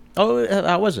night too. Oh,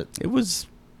 how was it? It was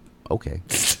okay.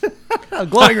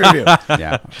 Glowing review.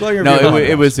 Yeah. Glowing No,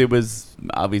 review. it was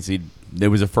obviously there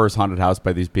was a first haunted house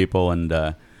by these people, and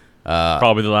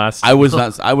Probably the last. I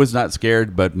was not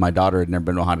scared, but my daughter had never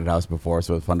been to a haunted house before,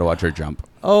 so it was fun to watch her jump.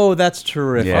 Oh, that's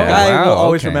terrific. Yeah. I Oh, wow, will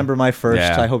always okay. remember my first.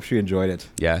 Yeah. I hope she enjoyed it.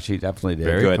 Yeah, she definitely did.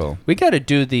 Very Good. cool. We got to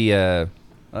do the.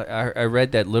 I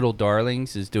read that Little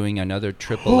Darlings is doing another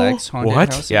Triple X haunted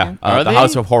What? house Yeah, again. Are the they?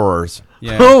 House of Horrors.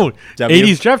 Yeah. Oh, W.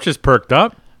 80s Jeff just perked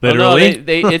up. Literally?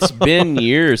 It's been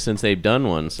years since they've done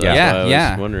one. So Yeah. that's why I was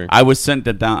Yeah. wondering. I was sent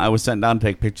down to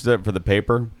take pictures of it for the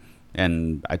paper,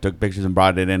 and I took pictures and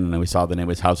brought it in, and then we saw the name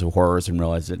was House of Horrors and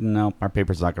realized that no, our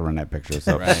paper's not going to run that picture.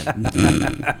 So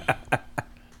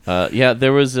Yeah,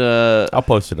 there was a. I'll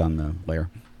post it on the layer.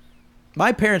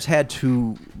 My parents had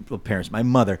to. My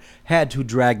mother had to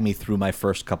drag me through my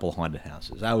first couple haunted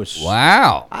houses.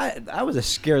 Wow. I was a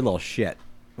scared little shit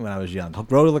when I was young.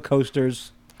 Roller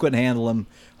coasters, couldn't handle them.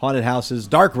 Haunted houses,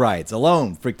 dark rides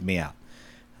alone freaked me out.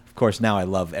 Of course, now I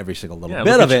love every single little Yeah,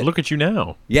 bit look of at it. you, look at you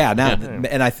now. Yeah, now, Yeah.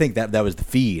 and I think that was the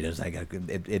feed. It was like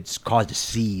it's caused a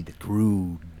seed that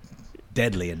grew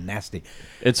deadly and nasty.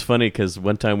 It's funny because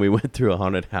one time we went through a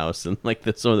haunted house and like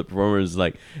some of the performers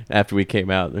like after we came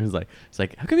out, it was like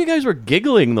how come you guys were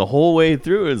giggling the whole way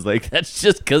through? It's like that's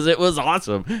just because it was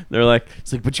awesome. They're like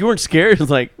but you weren't scared.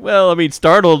 It's like well I mean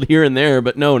startled here and there,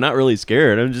 but no, not really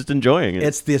scared. I'm just enjoying it.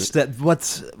 It's the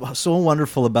what's so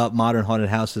wonderful about modern haunted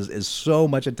houses is so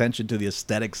much attention to the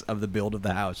aesthetics of the build of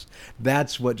the house.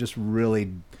 That's what just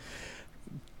really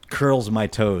curls my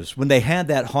toes. When they had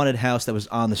that haunted house that was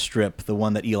on the Strip, the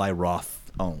one that Eli Roth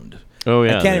owned. Oh, yeah,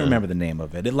 I can't even yeah. remember the name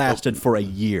of it. It lasted for a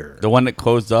year. The one that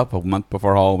closed up a month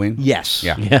before Halloween. Yes.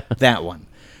 Yeah. That one.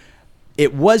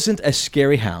 It wasn't a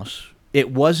scary house.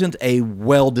 It wasn't a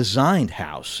well-designed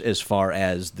house as far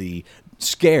as the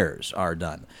scares are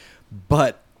done.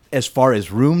 But as far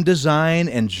as room design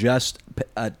and just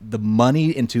the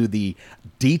money into the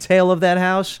detail of that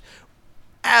house,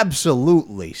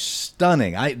 absolutely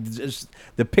stunning.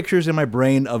 The pictures in my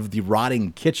brain of the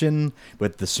rotting kitchen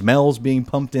with the smells being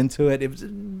pumped into it. It was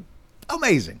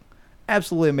amazing.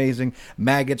 Absolutely amazing.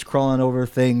 Maggots crawling over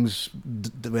things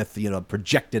with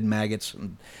projected maggots,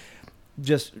 and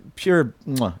just pure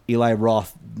Eli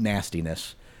Roth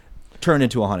nastiness turned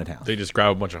into a haunted house. They just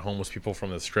grab a bunch of homeless people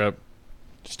from the Strip.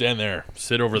 Stand there.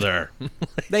 Sit over there.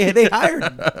 They hired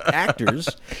actors,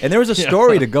 and there was a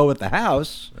story to go with the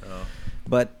house,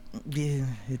 but yeah,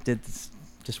 it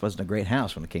just wasn't a great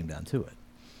house when it came down to it.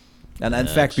 And in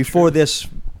fact, before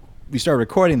we started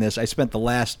recording this, I spent the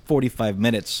last 45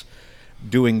 minutes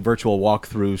doing virtual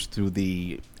walkthroughs through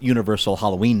the Universal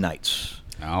Halloween Nights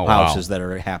Oh, wow. houses that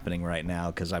are happening right now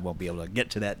because I won't be able to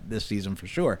get to that this season for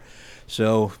sure.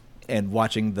 So, and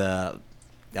watching the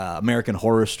American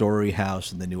Horror Story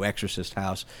house and the new Exorcist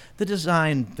house, the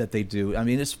design that they do, I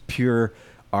mean, it's pure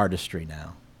artistry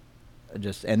now.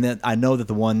 And then I know that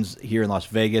the ones here in Las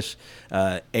Vegas,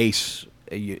 Ace,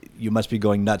 you must be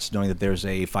going nuts knowing that there's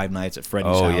a Five Nights at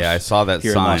Freddy's Oh, house. yeah, I saw that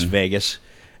here in Las sign. Vegas,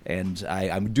 and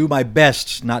I'm do my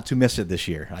best not to miss it this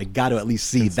year. I got to at least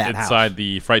see that house. Inside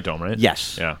the Fright Dome, right?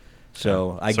 Yes. Yeah.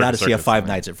 So I Circus got to see a Circus, Five I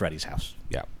mean. Nights at Freddy's house.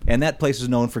 Yeah. And that place is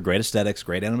known for great aesthetics,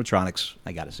 great animatronics.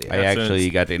 I got to see it. I That's actually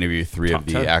in got to interview 3 top of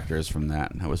the 10. actors from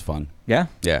that. That was fun. Yeah.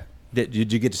 Yeah. Did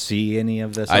you get to see any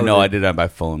of this? I know Or- I did that by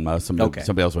phone. Okay.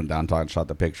 Somebody else went downtown and shot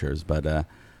the pictures. But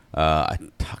I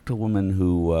talked to a woman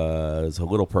who is a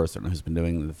little person who's been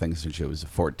doing the thing since she was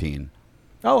 14.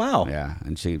 Oh wow. Yeah,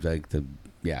 and she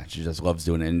she just loves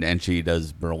doing it, and she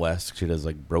does burlesque. She does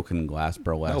like broken glass Oh,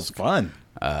 burlesque. fun.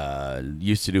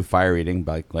 Used to do fire eating,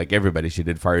 but like everybody, she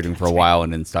did fire eating for a while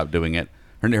and then stopped doing it.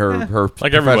 Her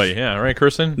Like everybody, yeah, right,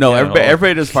 Kirsten? No, Yeah,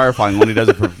 everybody does firefighting. Only does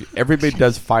it for everybody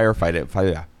does firefighting.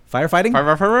 Firefighting?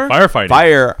 Firefighting.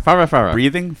 Fire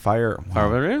breathing, fire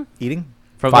Eating?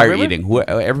 fire eating.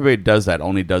 Everybody does that.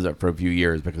 Only does it for a few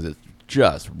years because it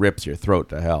just rips your throat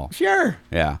to hell. Sure.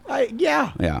 Yeah.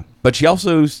 Yeah. Yeah, but she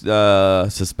also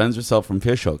suspends herself from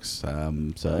fish hooks.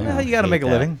 Well, you got to make a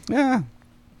living. Yeah,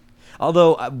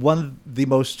 Although one of the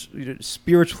most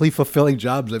spiritually fulfilling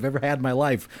jobs I've ever had in my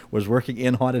life was working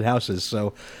in haunted houses.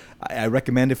 So I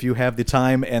recommend if you have the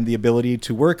time and the ability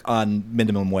to work on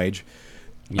minimum wage,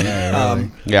 Yeah.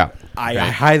 yeah. I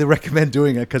highly recommend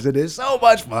doing it because it is so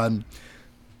much fun.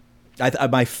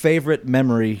 My favorite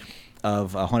memory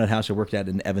of a haunted house I worked at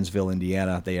in Evansville,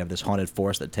 Indiana, they have this haunted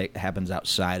forest that happens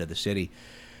outside of the city.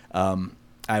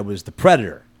 I was the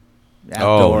predator.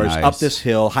 Outdoors, nice. up this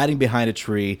hill, hiding behind a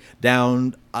tree,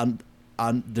 down on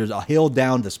there's a hill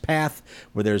down this path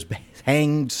where there's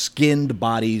hanged, skinned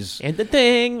bodies, And the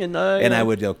thing, and I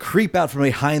would creep out from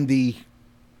behind the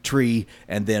tree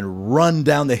and then run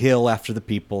down the hill after the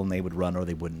people, and they would run or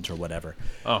they wouldn't or whatever.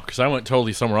 Oh, because I went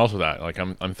totally somewhere else with that. Like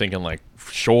I'm thinking like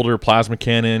shoulder plasma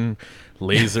cannon,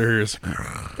 lasers.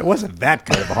 It wasn't that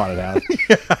good of a haunted house.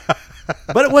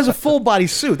 But it was a full body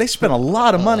suit. They spent a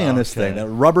lot of money on this thing. That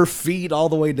rubber feet all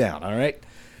the way down, all right?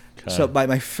 So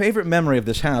my favorite memory of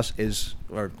this house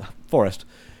or forest,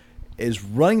 is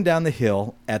running down the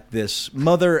hill at this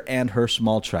mother and her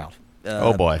small child.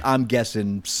 Oh, boy. I'm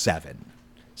guessing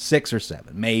 6 or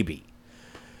 7, maybe.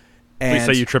 Please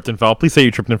say you tripped and fell. Please say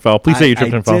you tripped and fell. Please say you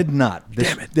tripped and fell. I did not.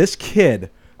 This kid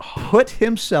put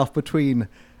himself between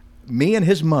me and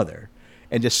his mother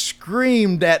and just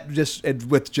screamed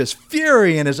with just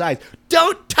fury in his eyes,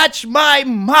 "Don't touch my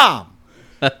mom!"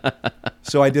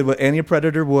 So I did what any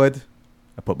predator would.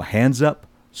 I put my hands up,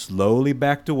 slowly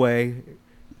backed away,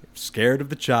 scared of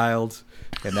the child,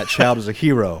 and that child was a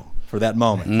hero for that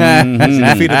moment. He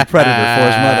defeated the predator for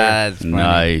his mother. That's funny.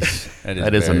 Nice.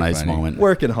 That is a very nice funny. moment.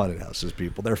 Work in haunted houses,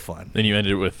 people. They're fun. Then you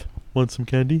ended it with, "Want some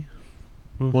candy?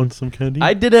 Want some candy?"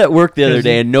 I did it at work the other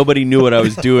day, and nobody knew what I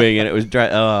was doing, and it was dry.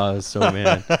 Oh, I was so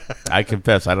mad. I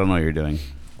confess, I don't know what you're doing.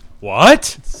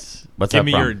 What? What's Give that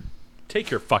me from? take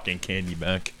your fucking candy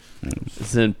back.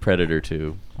 It's in Predator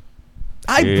 2.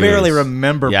 I Jeez. barely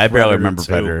remember. Yeah, I barely remember 2.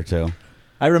 Predator too.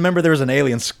 I remember there was an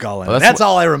alien skull in it. Well, That's that's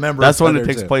all I remember. that's of when it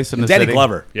Predator takes 2. place in And the Danny city?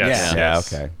 Glover. Yes. Yeah. Yeah.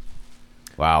 Yes. Okay.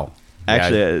 Wow.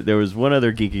 Actually, Yeah. there was one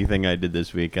other geeky thing I did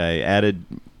this week. I added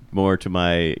more to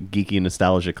my geeky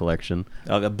nostalgia collection.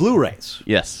 The Blu-rays.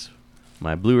 Yes,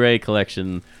 my Blu-ray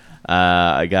collection.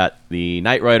 I got the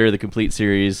Knight Rider, the complete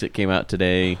series. It came out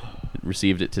today.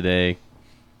 Received it today.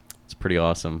 It's pretty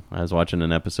awesome. I was watching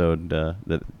an episode,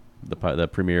 the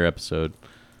premiere episode,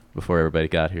 before everybody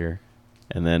got here,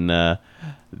 and then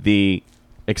the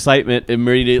excitement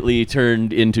immediately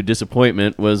turned into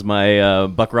disappointment. Was my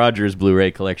Buck Rogers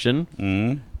Blu-ray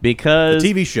collection because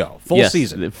TV show. Full yes,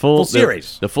 season. the full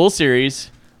series. the full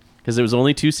series, because it was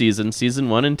only 2 seasons, season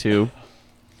 1 and 2.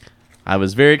 I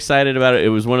was very excited about it. It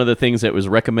was one of the things that was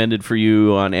recommended for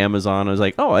you on Amazon. I was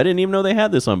like, oh, I didn't even know they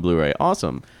had this on Blu-ray.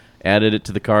 Awesome. Added it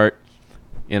to the cart.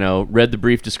 Read the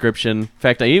brief description. In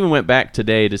fact, I even went back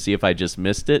today to see if I just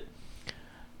missed it.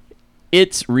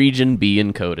 It's Region B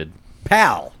encoded.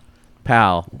 PAL.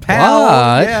 PAL. What?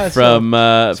 Yeah, From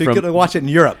so you from could watch it in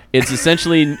Europe. it's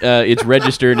essentially it's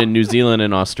registered in New Zealand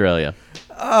and Australia.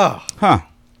 Huh.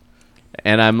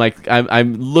 And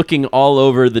I'm looking all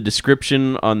over the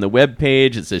description on the web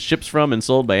page. It says ships from and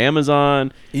sold by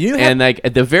Amazon. And like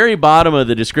at the very bottom of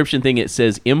the description thing, it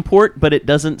says import, but it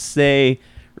doesn't say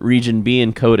Region B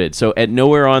encoded. So at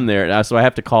nowhere on there. So I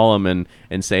have to call them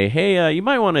and say, hey, you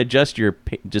might want to adjust your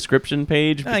description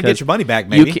page. And get your money back,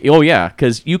 maybe.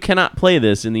 Because you cannot play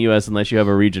this in the U.S. unless you have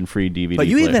a region-free DVD. But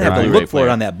you player, even have to Blu-ray look for it player.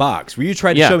 on that box. Where you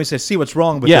tried to Yeah. show me, say, see what's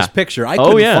wrong with Yeah. this picture. I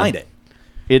couldn't find it.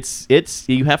 It's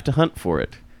you have to hunt for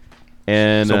it.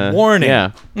 And So warning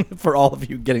Yeah. for all of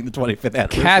you getting the 25th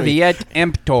anniversary. Caveat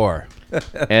emptor.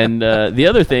 And the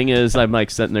other thing is, I'm like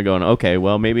sitting there going, okay,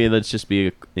 well maybe let's just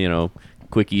be a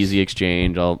quick, easy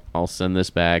exchange. I'll send this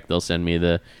back. They'll send me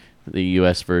the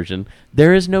U.S. version.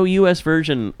 There is no U.S.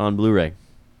 version on Blu-ray.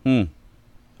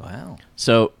 Wow.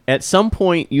 So at some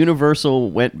point,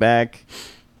 Universal went back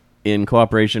in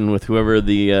cooperation with whoever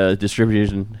the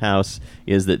distribution house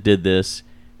is that did this,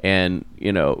 and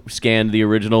scanned the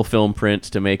original film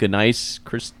prints to make a nice,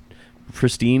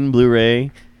 pristine Blu-ray,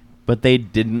 but they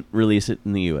didn't release it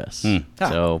in the U.S.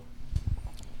 So,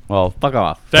 Well, fuck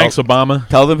off. Thanks, Obama.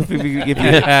 tell them if you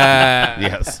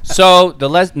yes. So the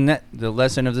lesson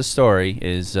of the story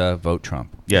is vote Trump.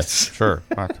 Yes. Sure.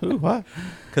 What?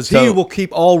 Because he will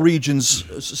keep all regions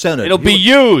centered. It'll be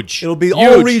huge. It'll be Huge.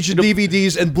 all region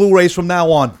DVDs and Blu-rays from now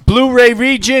on. Blu-ray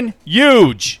region,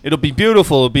 huge. It'll be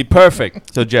beautiful. It'll be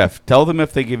perfect. So Jeff, tell them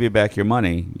if they give you back your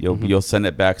money, you'll send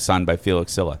it back signed by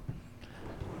Felix Silla.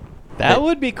 That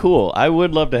would be cool. I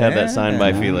would love to have that signed by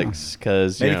Yeah. Felix,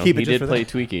 because Maybe keep it he just did for play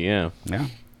that. Tweaky. Yeah. Yeah.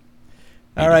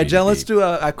 All right, Jen, let's do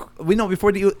we know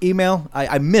before the email,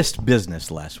 I missed business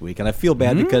last week, and I feel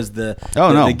bad because the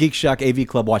Geek Shock AV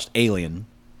Club watched Alien.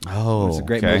 Oh, It's a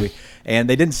great movie. And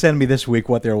they didn't send me this week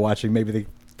what they were watching. Maybe they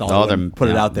thought they're- put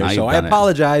it out there. now So you've I done it.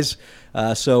 apologize.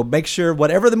 So make sure,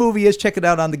 whatever the movie is, check it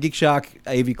out on the Geek Shock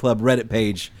AV Club Reddit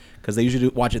page, because they usually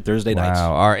watch it Thursday nights.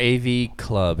 Wow, our AV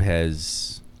club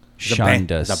has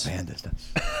shunned us. The band is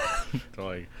nuts. Did you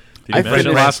I mention it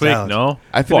finished last week? out. No.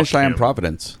 I finished Fuck I Am him.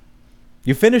 Providence.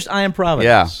 You finished I Am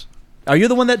Providence. Yeah. Are you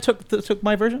the one that took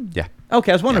my version? Yeah.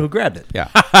 Okay, I was wondering who grabbed it. Yeah.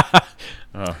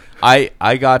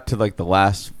 I got to like the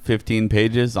last 15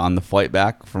 pages on the flight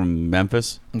back from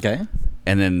Memphis, Okay.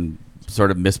 and then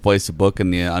sort of misplaced a book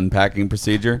in the unpacking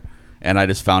procedure, and I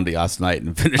just found it last night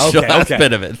and finished the last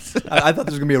bit of it. I thought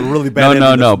this was going to be a really bad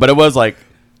No. But it was like,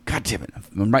 God damn it!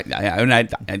 I'm right. I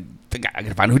think I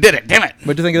gotta find who did it. Damn it!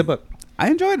 What do you think of the book? I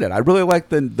enjoyed it. I really like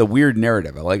the weird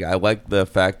narrative. I like the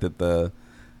fact that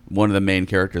one of the main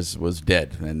characters was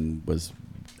dead and was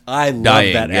I love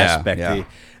dying. that Yeah, aspect. yeah.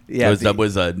 Yeah,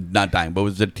 was not dying, but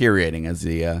was deteriorating as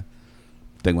the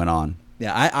thing went on.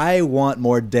 Yeah, I want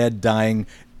more dead, dying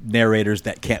narrators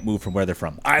that can't move from where they're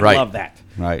from. I Right. love that.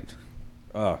 Right.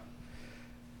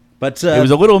 But it was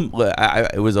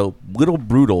a little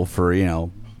brutal for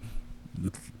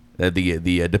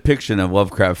the depiction of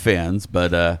Lovecraft fans,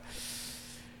 but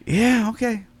yeah,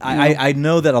 okay. I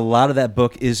know that a lot of that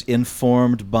book is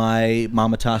informed by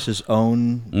Mamatas's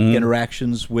own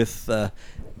interactions with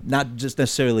not just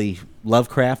necessarily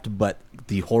Lovecraft, but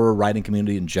the horror writing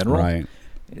community in general. Right.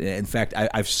 In fact,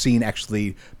 I've seen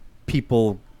actually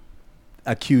people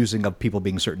accusing of people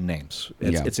being certain names.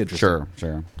 It's interesting.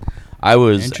 Sure. I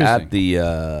was Interesting. at the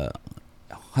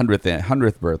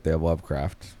 100th birthday of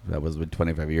Lovecraft. That was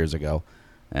 25 years ago,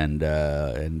 and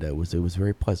it was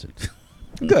very pleasant.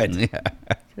 Good.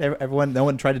 Yeah. No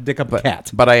one tried to dick up a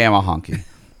cat. But I am a honky.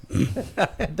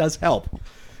 It does help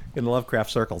in the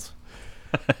Lovecraft circles.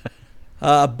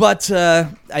 But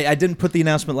I didn't put the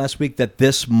announcement last week that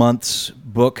this month's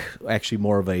book, actually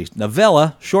more of a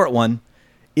novella, short one,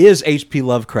 is H.P.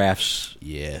 Lovecraft's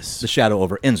Yes. The Shadow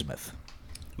over Innsmouth.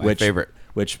 My favorite.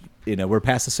 Which, we're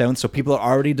past the 7th, so people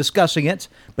are already discussing it,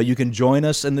 but you can join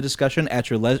us in the discussion at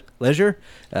your leisure.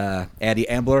 Andy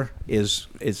Ambler is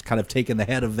kind of taking the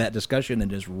head of that discussion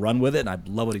and just run with it, and I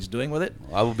love what he's doing with it.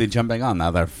 I will be jumping on now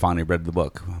that I've finally read the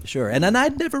book. Sure, and then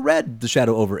I'd never read The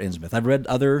Shadow over Innsmouth. I've read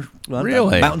other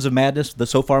Really? Mountains of Madness.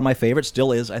 So far, my favorite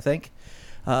still is, I think.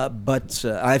 But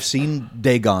I've seen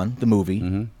Dagon, the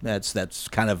movie. That's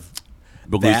kind of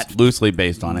that Loosely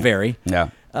based on it. very. Yeah.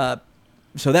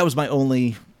 So that was my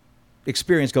only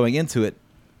experience going into it.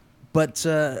 But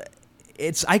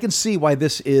I can see why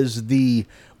this is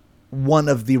one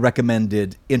of the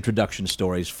recommended introduction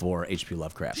stories for H.P.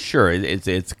 Lovecraft. Sure,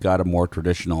 it's got a more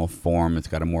traditional form. It's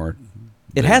got a more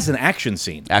It has an action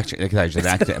scene. action,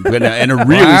 and a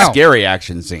really Wow. scary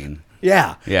action scene.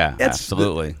 Yeah. Yeah, It's-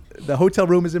 absolutely. The hotel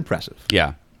room is impressive.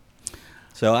 Yeah,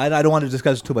 So I don't want to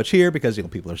discuss too much here because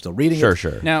people are still reading it.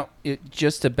 sure. Now,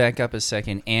 just to back up a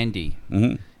second, Andy,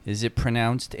 is it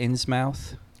pronounced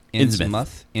Innsmouth?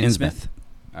 Innsmouth. Innsmouth?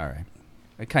 All right.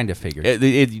 I kind of figured.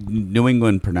 New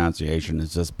England pronunciation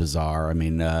is just bizarre. I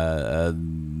mean,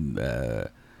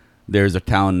 there's a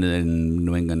town in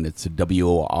New England. It's Worcester.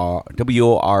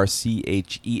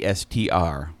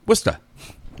 Worcester.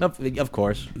 Of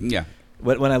course. Yeah.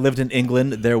 When I lived in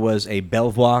England, there was a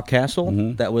Belvoir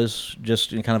Castle that was just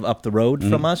kind of up the road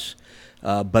from us,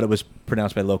 but it was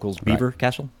pronounced by locals Beaver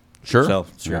Castle. Sure. So,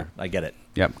 Yeah. I get it.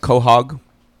 Yeah. Quahog,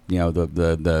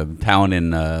 the town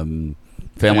in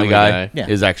Family Guy, Yeah.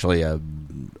 is actually a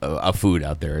food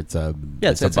out there. It's a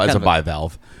it's it's a a kind of a-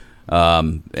 bivalve,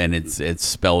 and it's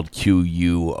spelled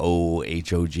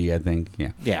Quohog, I think.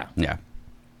 Yeah. Yeah. Yeah.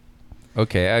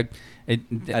 Okay. I'm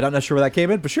not sure where that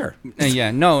came in, but sure.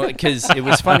 Yeah, no, because it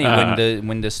was funny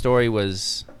when the story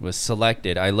was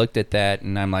selected. I looked at that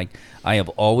and I'm like, I have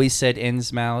always said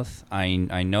Innsmouth.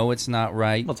 I know it's not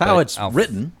right. Well, it's how but it's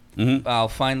written. I'll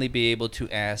finally be able to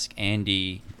ask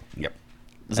Andy, Yep.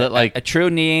 Is that like a true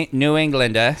New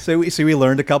Englander. So we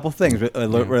learned a couple things. We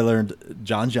learned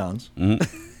John Johns. And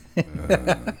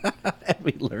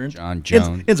we learned John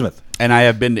Jones. Innsmouth. And I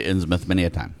have been to Innsmouth many a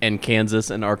time. and Kansas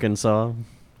and Arkansas?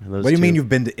 What do you mean you've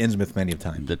been to Innsmouth many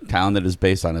times? The town that is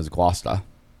based on is Gloucester.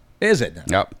 Is it?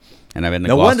 Yep. And I've been to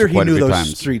No Gloucester wonder he quite a knew few those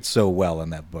times. streets so well in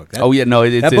that book. Oh yeah, no,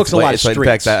 that book's a lot of in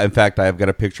streets. fact, I've got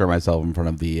a picture of myself in front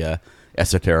of the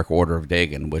Esoteric Order of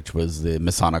Dagon, which was the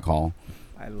Masonic Hall.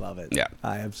 I love it. Yeah.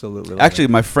 I absolutely love Actually,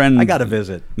 it. my friend, I got to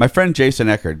visit. My friend Jason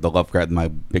Eckert, my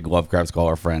big Lovecraft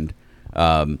scholar friend,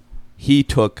 he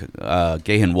took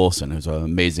Gahan Wilson, who's an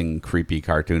amazing, creepy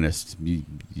cartoonist.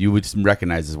 You would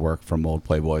recognize his work from old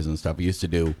Playboys and stuff. He used to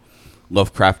do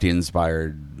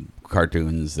Lovecraftian-inspired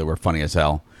cartoons that were funny as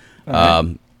hell.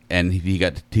 And he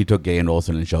took Gahan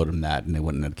Wilson and showed him that, and they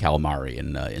went into calamari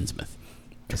in Innsmouth,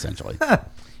 essentially.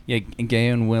 Yeah,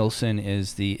 Gayon Wilson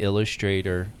is the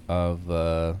illustrator of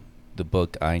the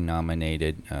book I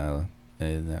nominated,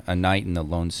 A Night in the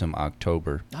Lonesome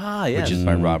October, Ah, yes. which is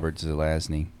by Robert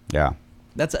Zelazny. Yeah.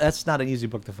 That's not an easy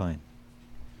book to find.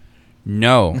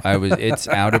 No, it's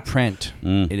out of print.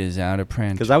 It is out of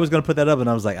print. Because I was going to put that up, and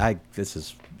I was like, this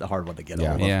is a hard one to get Yeah.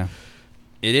 hold of. Yeah,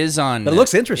 it is on. But it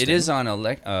looks interesting. It is on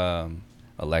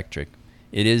electric.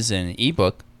 It is an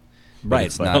ebook. Right,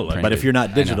 it's not but if printed. you're not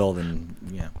I know. digital, then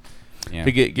yeah. Yeah.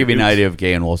 To give you an idea of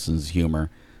Gahan Wilson's humor,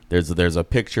 there's a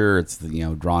picture. It's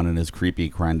drawn in his creepy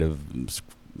kind of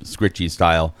scritchy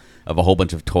style of a whole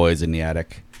bunch of toys in the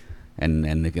attic, and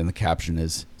again the caption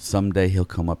is, "Someday he'll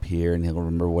come up here and he'll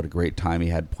remember what a great time he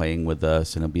had playing with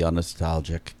us, and he'll be all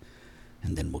nostalgic,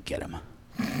 and then we'll get him."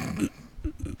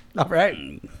 All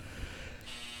right.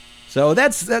 So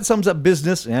that sums up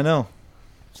business. I know.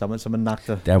 Someone knocked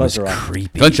the That was buzzer off.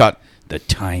 creepy. Gunshot. The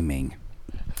timing.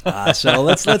 So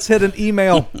let's hit an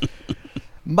email.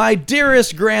 My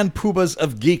dearest grand poobahs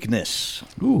of geekness.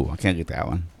 Ooh, I can't get that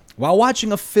one. While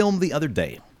watching a film the other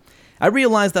day, I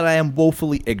realized that I am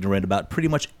woefully ignorant about pretty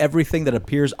much everything that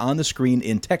appears on the screen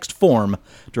in text form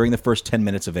during the first 10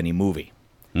 minutes of any movie.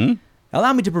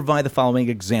 Allow me to provide the following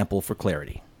example for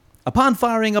clarity. Upon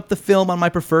firing up the film on my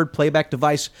preferred playback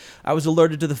device, I was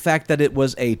alerted to the fact that it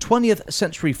was a 20th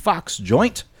Century Fox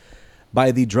joint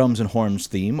by the drums and horns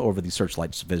theme over the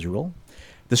Searchlight's visual.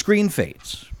 The screen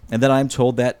fades, and then I'm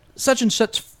told that such and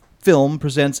such film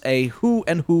presents a Who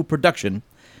and Who production.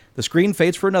 The screen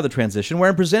fades for another transition where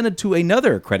I'm presented to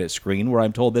another credit screen where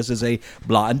I'm told this is a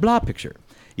blah and blah picture.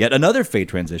 Yet another fade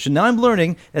transition. Now I'm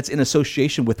learning that's in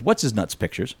association with What's-His-Nuts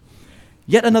pictures.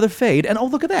 Yet another fade, and oh,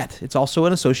 look at that. It's also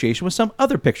in association with some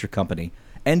other picture company.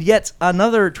 And yet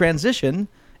another transition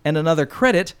and another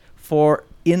credit for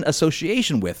in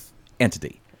association with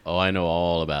entity. Oh, I know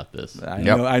all about this.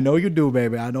 I know you do,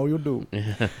 baby. I know you do.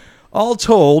 All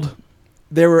told,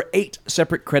 there were 8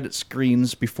 separate credit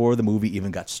screens before the movie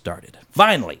even got started.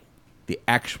 Finally, the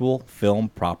actual film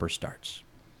proper starts.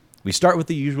 We start with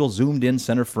the usual zoomed-in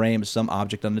center frame, some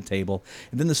object on the table,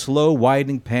 and then the slow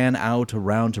widening pan out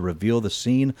around to reveal the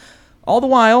scene. All the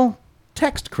while,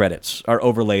 text credits are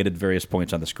overlaid at various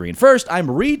points on the screen. First,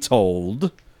 I'm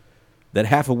retold that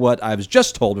half of what I was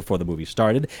just told before the movie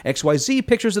started, XYZ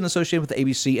pictures in association with the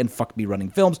ABC and fuck me running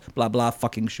films, blah, blah,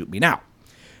 fucking shoot me now.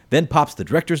 Then pops the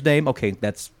director's name. Okay,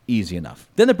 that's easy enough.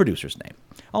 Then the producer's name.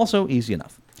 Also easy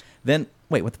enough. Then,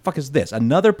 wait, what the fuck is this?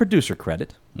 Another producer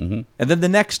credit. And then the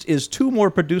next is 2 more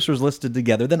producers listed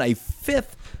together. Then a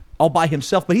 5th all by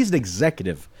himself, but he's an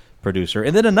executive producer.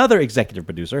 And then another executive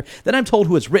producer. Then I'm told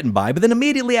who it's written by. But then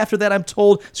immediately after that, I'm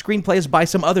told screenplay is by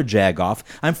some other jagoff.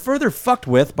 I'm further fucked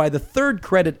with by the 3rd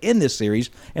credit in this series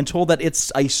and told that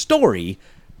it's a story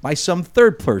by some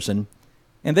 3rd person.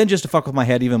 And then just to fuck with my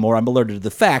head even more, I'm alerted to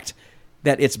the fact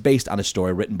that it's based on a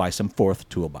story written by some 4th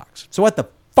toolbox. So what the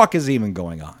fuck is even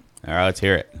going on? All right, let's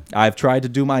hear it. I've tried to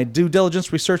do my due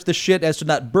diligence, research this shit as to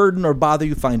not burden or bother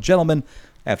you fine gentlemen.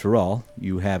 After all,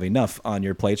 you have enough on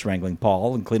your plates wrangling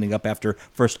Paul and cleaning up after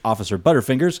First Officer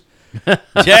Butterfingers.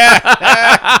 Yeah.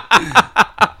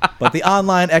 But the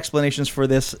online explanations for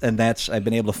this and that I've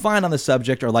been able to find on the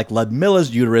subject are like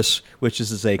Ludmilla's uterus, which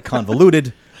is a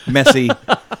convoluted, messy,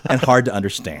 and hard to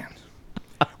understand.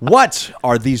 What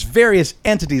are these various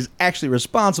entities actually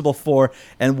responsible for,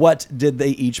 and what did they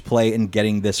each play in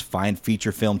getting this fine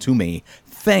feature film to me?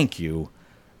 Thank you,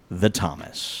 the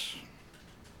Thomas.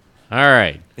 All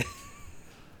right.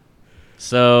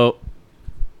 So,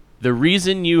 the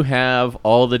reason you have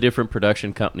all the different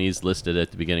production companies listed at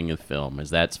the beginning of the film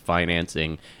is that's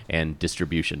financing and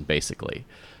distribution, basically.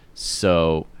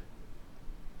 So,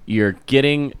 you're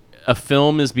getting...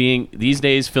 these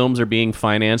days films are being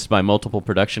financed by multiple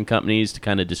production companies to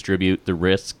kind of distribute the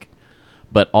risk,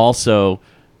 but also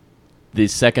the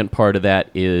second part of that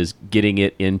is getting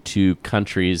it into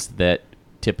countries that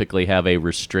typically have a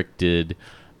restricted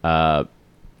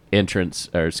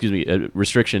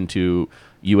restriction to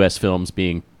U.S. films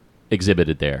being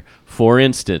exhibited there. For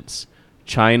instance,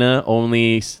 China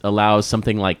only allows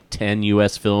something like 10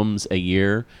 U.S. films a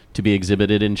year to be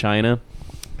exhibited in China.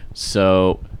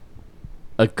 So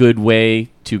a good way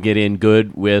to get in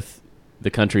good with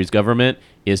the country's government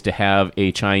is to have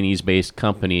a Chinese-based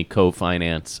company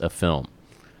co-finance a film.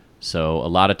 So a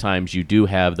lot of times you do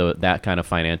have that kind of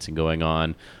financing going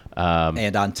on.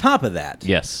 And on top of that,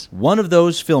 Yes. one of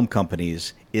those film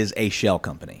companies is a shell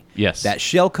company. Yes. That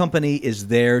shell company is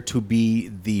there to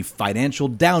be the financial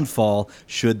downfall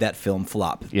should that film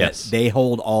flop. Yes. They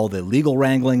hold all the legal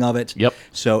wrangling of it. Yep.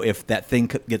 So if that thing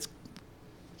gets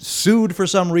sued for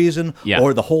some reason, Yeah.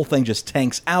 or the whole thing just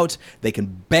tanks out, they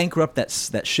can bankrupt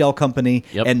that shell company,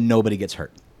 Yep. and nobody gets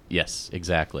hurt. Yes,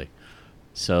 exactly.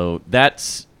 So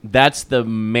that's the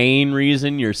main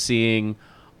reason you're seeing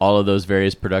all of those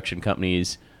various production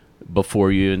companies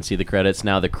before you even see the credits.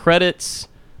 Now, the credits,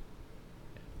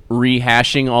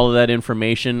 rehashing all of that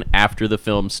information after the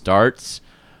film starts,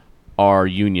 are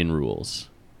union rules.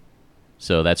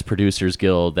 So that's Producers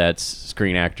Guild, that's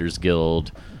Screen Actors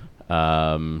Guild,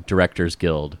 Directors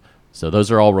Guild. So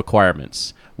those are all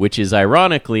requirements, which is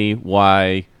ironically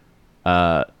why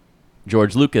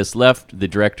George Lucas left the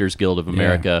Directors Guild of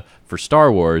America for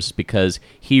Star Wars, because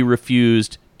he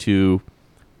refused to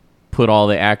put all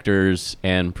the actors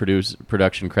and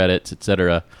production credits,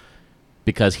 etc.,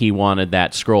 because he wanted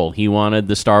that scroll. He wanted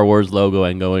the Star Wars logo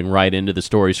and going right into the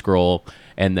story scroll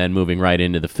and then moving right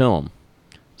into the film.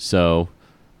 So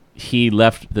he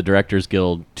left the Directors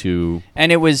Guild to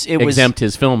exempt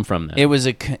his film from that.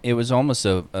 It was almost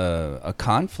a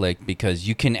conflict, because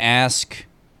you can ask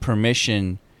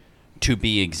permission to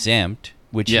be exempt,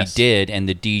 which Yes. he did, and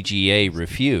the DGA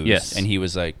refused. Yes. And he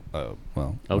was like, "Oh,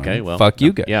 well, Okay, all right, well, fuck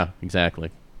you guys." Yeah,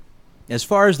 exactly. As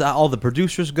far as all the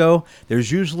producers go,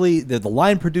 there's usually the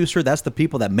line producer. That's the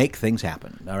people that make things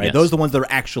happen. All right, Yes. those are the ones that are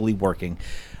actually working.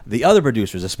 The other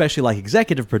producers, especially like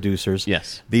executive producers,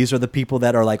 Yes. these are the people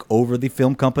that are like over the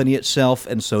film company itself,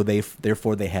 and so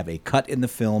therefore they have a cut in the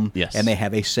film, Yes. and they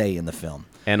have a say in the film.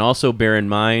 And also bear in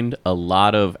mind, a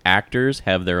lot of actors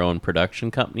have their own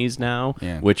production companies now,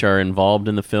 Yeah. which are involved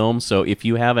in the film. So if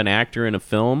you have an actor in a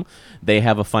film, they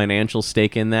have a financial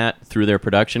stake in that through their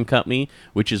production company,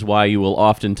 which is why you will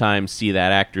oftentimes see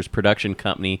that actor's production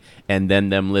company and then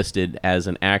them listed as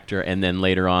an actor and then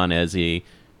later on as a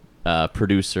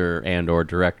producer and or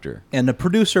director. And the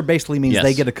producer basically means Yes.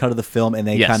 they get a cut of the film and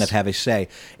they Yes. kind of have a say.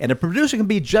 And a producer can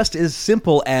be just as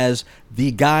simple as the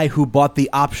guy who bought the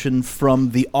option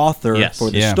from the author Yes.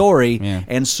 for the Yeah. story Yeah.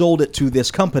 and sold it to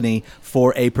this company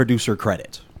for a producer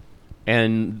credit.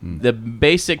 And the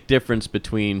basic difference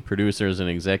between producers and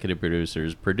executive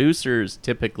producers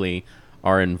typically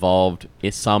are involved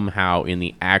somehow in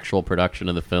the actual production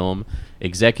of the film.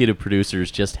 Executive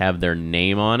producers just have their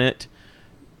name on it,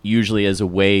 usually as a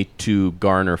way to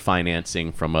garner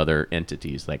financing from other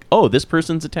entities. Like, oh, this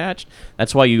person's attached.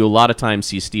 That's why you a lot of times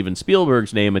see Steven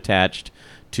Spielberg's name attached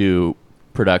to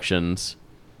productions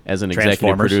as an executive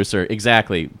Transformers. producer.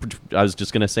 Exactly. I was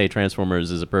just going to say Transformers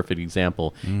is a perfect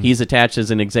example. He's attached as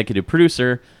an executive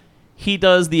producer. He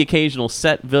does the occasional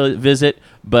set visit,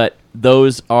 but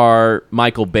those are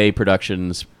Michael Bay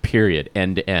productions, period,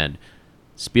 end to end.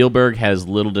 Spielberg has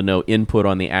little to no input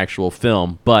on the actual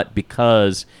film, but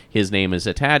because his name is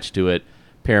attached to it,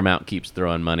 Paramount keeps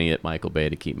throwing money at Michael Bay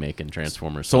to keep making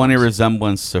Transformers. So any films.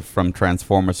 resemblance from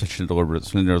Transformers to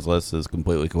Schindler's List is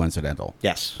completely coincidental.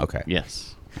 Yes. Okay.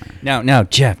 Yes. Now,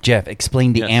 Jeff,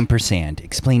 explain the Yes. ampersand.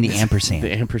 Explain the ampersand.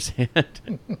 The ampersand.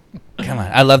 Come on,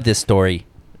 I love this story.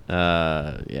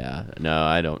 Yeah. No,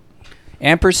 I don't.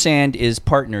 Ampersand is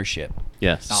partnership.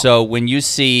 Yes. So when you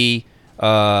see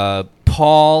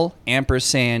Paul,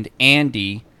 ampersand,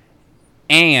 Andy,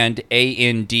 and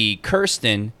A-N-D,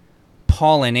 Kirsten,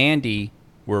 Paul and Andy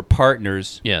were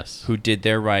partners Yes. who did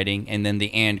their writing, and then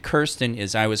the and Kirsten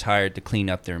is I was hired to clean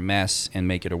up their mess and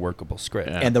make it a workable script.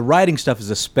 Yeah. And the writing stuff is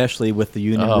especially with the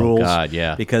union Oh, rules. God,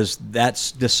 yeah. Because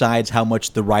that decides how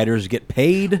much the writers get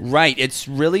paid. Right, it's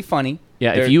really funny.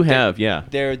 Yeah, There- if you there- have, yeah.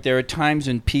 There are times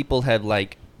when people have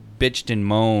like bitched and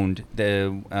moaned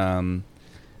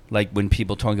like when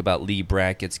people talk about Lee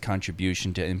Brackett's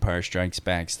contribution to Empire Strikes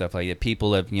Back, stuff like that.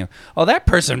 People have, oh, that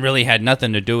person really had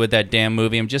nothing to do with that damn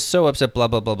movie. I'm just so upset, blah,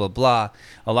 blah, blah, blah, blah.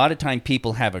 A lot of time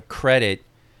people have a credit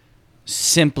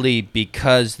simply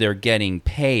because they're getting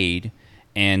paid,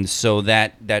 and so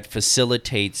that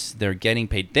facilitates their getting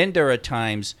paid. Then there are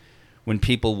times when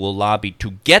people will lobby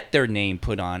to get their name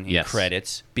put on in Yes.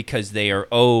 credits because they are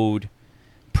owed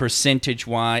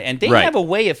percentage-wise, and they Right. have a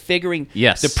way of figuring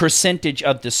Yes. the percentage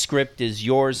of the script is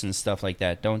yours and stuff like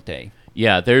that, don't they?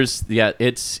 Yeah,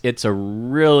 it's a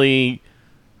really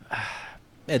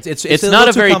It's it's a not a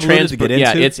little too very convoluted to get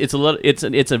transparent. Yeah, into. it's a little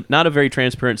it's a not a very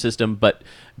transparent system. But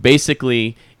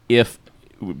basically, if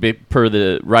per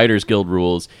the Writers Guild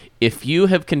rules, if you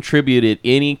have contributed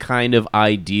any kind of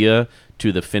idea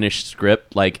to the finished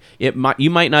script, like you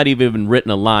might not even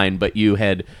written a line, but you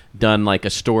had done like a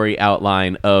story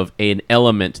outline of an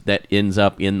element that ends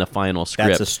up in the final script.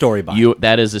 That's a story bite.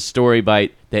 That is a story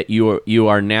bite that you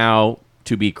are now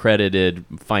to be credited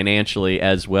financially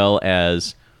as well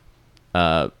as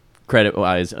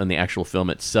credit-wise on the actual film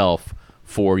itself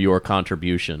for your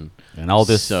contribution. And all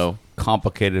this So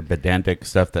complicated, pedantic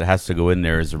stuff that has to go in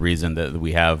there is the reason that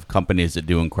we have companies that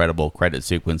do incredible credit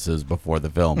sequences before the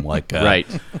film. Like, right.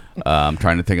 I'm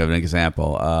trying to think of an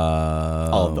example.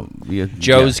 All of them. Yeah,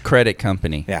 Joe's Credit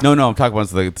Company. Yeah. No, I'm talking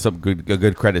about a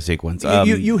good credit sequence.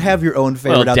 You have your own Well,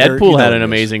 favorite out there. Deadpool You know had what an it is.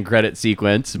 amazing credit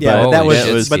sequence, Yeah, but that was,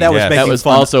 shit, but that was yeah. making that was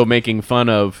fun also making fun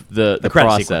of the credit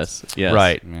process. Yes.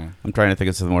 Right. Yeah. I'm trying to think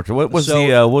of something more. What was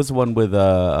So- what was the one with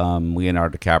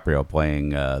Leonardo DiCaprio playing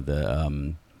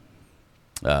the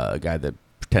guy that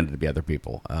pretended to be other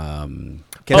people?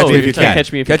 Catch Me If You Can.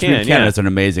 Catch Me If You Can. Yeah. Yeah. It's an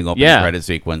amazing opening Yeah. credit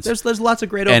sequence. There's lots of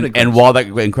great opening and credits. while that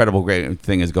incredible great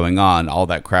thing is going on, all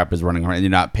that crap is running around, and you're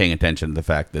not paying attention to the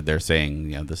fact that they're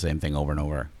saying the same thing over and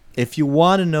over. If you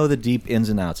want to know the deep ins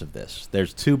and outs of this,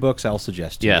 there's two books I'll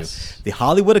suggest to Yes. you. The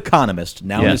Hollywood Economist,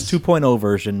 now in Yes. its 2.0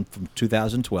 version from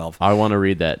 2012. I want to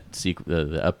read that the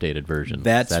updated version.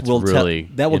 That will really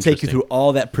take you interesting. through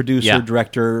all that producer, Yeah.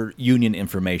 director, union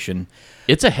information.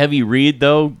 It's a heavy read,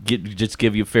 though. Just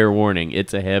give you fair warning.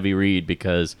 It's a heavy read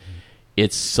because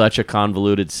it's such a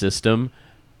convoluted system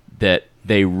that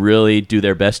they really do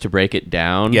their best to break it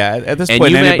down. Yeah, at this And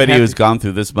point, you might anybody have who's to- gone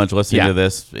through this much listening Yeah. to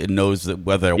this, it knows that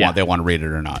whether Yeah. they want to read it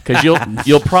or not. Because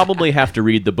you'll probably have to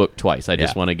read the book twice. I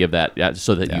just Yeah. want to give that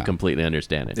so that Yeah. you completely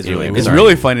understand it. It's Anyway, really It's Sorry.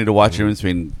 really funny to watch the difference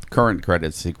between current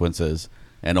credit sequences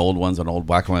and old ones on old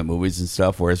black and white movies and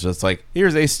stuff, where it's just like,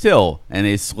 here's a still and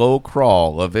a slow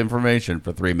crawl of information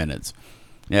for 3 minutes.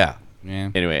 Yeah. Yeah.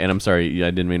 Anyway, and I'm sorry, I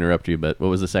didn't mean to interrupt you, but what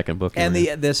was the second book? And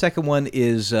the second one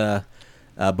is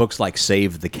books like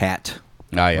Save the Cat.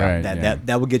 Ah, yeah. Right.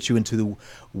 That will get you into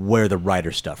where the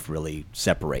writer stuff really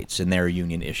separates and their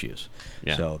union issues.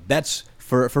 Yeah. So that's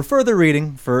for further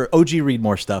reading, for OG read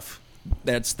more stuff.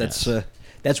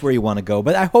 That's where you want to go.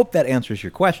 But I hope that answers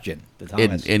your question,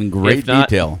 Thomas. In great If not-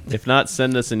 detail. If not,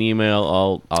 send us an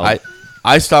email. I'll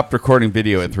I stopped recording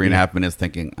video at 3.5 minutes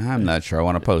thinking, I'm not sure I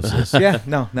want to post this. yeah,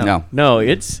 no. No,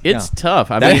 it's tough.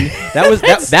 I That- mean, that was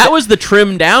that was the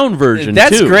trimmed down version.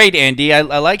 That's too. great, Andy. I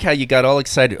like how you got all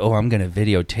excited. Oh, I'm going to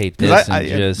videotape this. I- and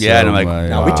just, yeah, and I'm oh like, my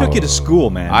No, we took you to God. school,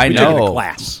 man. I we took you know. to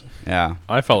class. Yeah.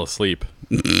 I fell asleep.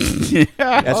 That's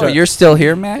Oh, all, you're still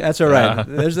here, Matt? that's all right.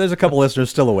 There's a couple listeners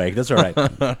still awake. That's all right.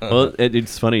 Well,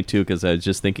 it's funny too because I was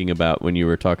just thinking about when you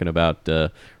were talking about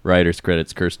writers'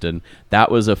 credits, Kirsten.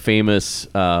 That was a famous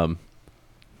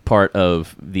part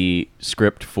of the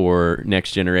script for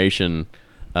Next Generation.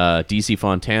 DC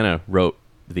Fontana wrote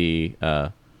the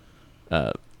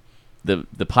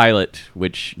pilot,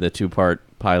 which the 2-part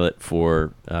pilot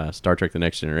for Star Trek: The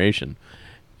Next Generation,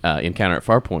 Encounter at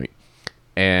Farpoint.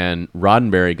 And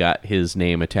Roddenberry got his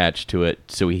name attached to it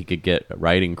so he could get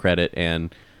writing credit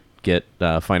and get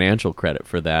financial credit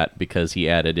for that because he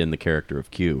added in the character of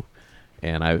Q.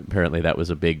 And apparently that was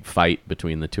a big fight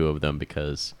between the two of them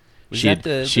because Was that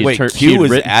the- Wait, she Q had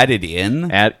was written- added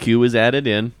in? Q was added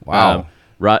in. Wow.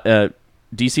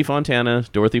 DC Fontana,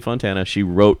 Dorothy Fontana, she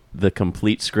wrote the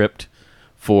complete script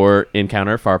for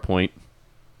Encounter at Farpoint,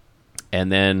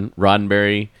 and then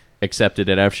Roddenberry accepted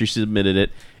it after she submitted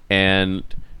it and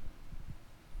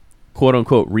quote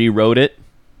unquote rewrote it.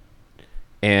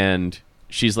 And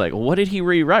she's like, well, "What did he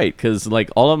rewrite? Because like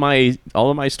all of my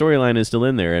storyline is still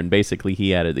in there." And basically,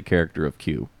 he added the character of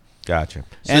Q. Gotcha.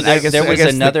 So there was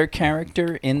another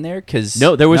character in there? Cause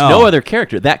No, there was No. no other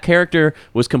character. That character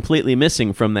was completely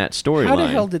missing from that storyline. how the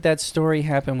hell did that story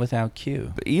happen without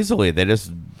Q? Easily.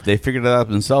 They figured it out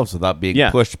themselves without being Yeah.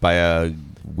 pushed by a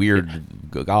weird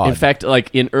god. In fact,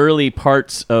 like in early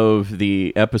parts of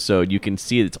the episode, you can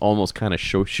see it's almost kind of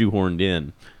shoehorned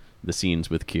in the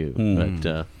scenes with Q.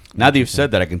 But now that you've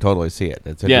said that, I can totally see it.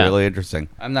 It's Yeah. really interesting.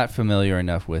 I'm not familiar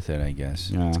enough with it, I guess.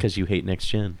 Yeah. it's because you hate Next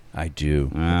Gen. I do.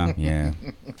 Yeah. Yeah.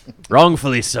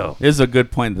 Wrongfully so. This is a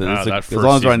good point. That Ah, it's a- that as first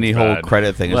long as we're on the season's whole bad.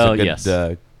 credit thing, Well, it's a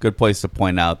good, good place to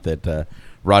point out that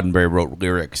Roddenberry wrote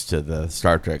lyrics to the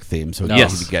Star Trek theme, so he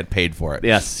Yes. could get paid for it.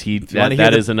 Yes, wanna that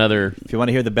hear the- is another. If you want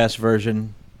to hear the best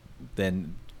version,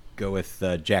 then go with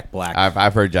Jack Black.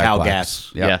 I've heard Jack Cal Black's.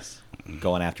 Gas. Yep. Yes,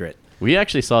 going after it. we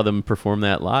actually saw them perform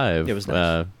that live. It was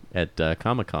nice. At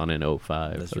Comic-Con in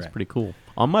 2005. That's That was right. pretty cool.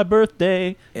 On my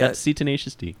birthday, Yeah. got to see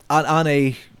Tenacious D. On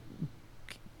a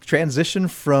transition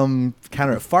from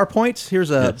Counter at Farpoint,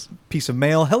 here's a Yes. piece of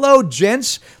mail. Hello,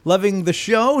 gents. Loving the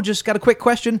show. Just got a quick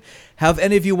question. Have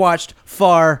any of you watched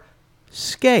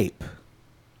Farscape?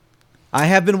 I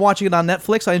have been watching it on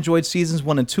Netflix. I enjoyed seasons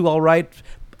 1 and 2 all right,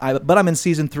 but I'm in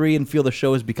season 3 and feel the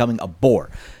show is becoming a bore.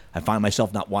 I find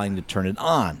myself not wanting to turn it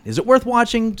on. Is it worth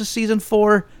watching to season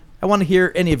 4? I want to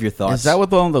hear any of your thoughts. Is that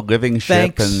with all the living ship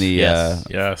Thanks. and the? Yes.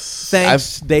 Yes.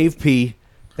 Thanks, Dave P.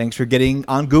 Thanks for getting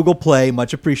on Google Play.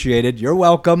 Much appreciated. You're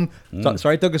welcome.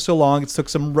 Sorry it took us so long. It took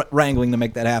some wrangling to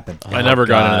make that happen. I never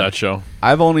got God. into that show.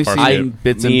 I've only seen Farscape.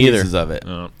 bits and Me either. pieces of it.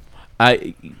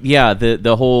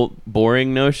 The whole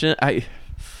boring notion.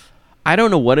 I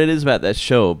don't know what it is about that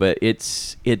show, but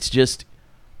it's just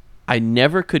I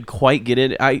never could quite get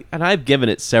it. I've given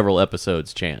it several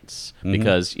episodes chance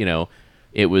because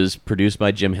it was produced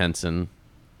by Jim Henson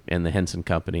and the Henson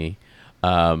Company.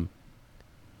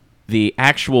 The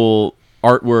actual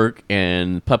artwork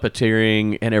and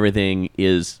puppeteering and everything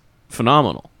is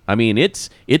phenomenal. I mean, it's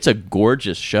a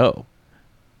gorgeous show.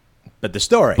 But the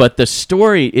story. But the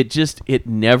story, it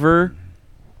never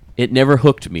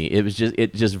hooked me.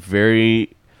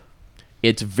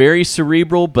 It's very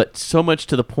cerebral, but so much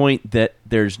to the point that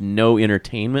there's no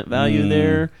entertainment value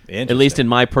there. At least in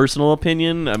my personal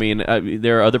opinion. I mean,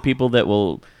 there are other people that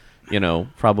will,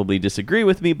 probably disagree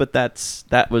with me, but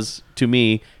that was to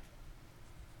me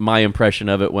my impression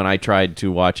of it when I tried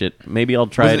to watch it. Maybe I'll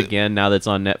try Was it it- again now that's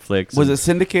on Netflix. Was it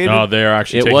syndicated? No, they're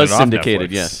actually It taking was it off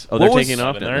syndicated. Netflix. Yes. Oh, What they're was- taking it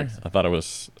off In there? Netflix. I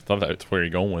thought that's where you're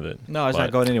going with it. No, it's But-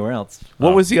 not going anywhere else.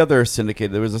 What was the other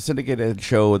syndicated? There was a syndicated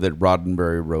show that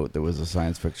Roddenberry wrote that was a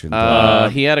science fiction.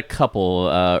 He had a couple: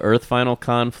 Earth Final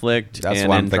Conflict That's and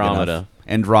what I'm thinking of. Andromeda.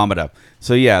 Andromeda.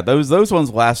 So yeah, those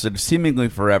ones lasted seemingly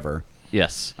forever.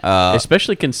 Yes, Uh,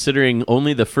 especially considering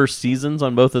only the first seasons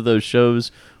on both of those shows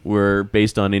were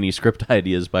based on any script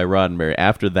ideas by Roddenberry.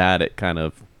 After that, it kind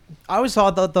of I always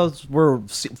thought that those were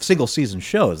single season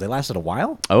shows. They lasted a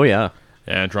while. oh yeah.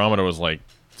 Yeah, Andromeda was like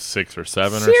 6 or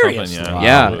 7 Seriously? or something. Yeah,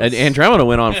 Yeah, It was- and Andromeda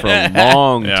went on for a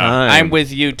long Yeah. time. I'm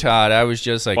with you, Todd. I was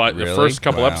just like, But really? the first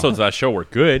couple Wow. episodes of that show were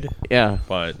good. yeah,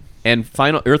 But and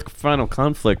Earth Final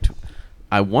Conflict,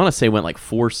 I want to say went like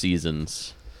 4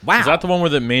 seasons. Wow. is that the one where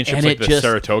the main ship's And like it the just-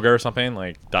 Saratoga or something?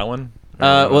 Like that one?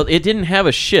 Well, it didn't have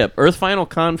a ship. Earth Final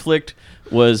Conflict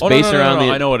was Oh, no, based no, no, around no,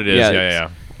 the. I know what it is. Yeah.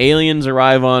 Aliens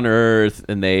arrive on Earth,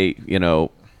 and they,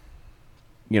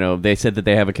 they said that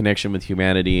they have a connection with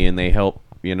humanity, and they help,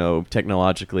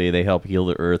 technologically, they help heal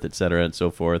the Earth, et cetera, and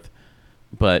so forth.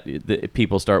 But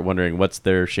people start wondering what's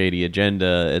their shady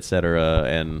agenda, et cetera,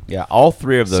 and Yeah, all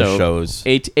three of those so shows.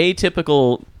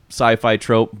 atypical sci-fi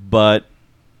trope, but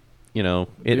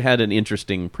it had an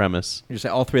interesting premise. You say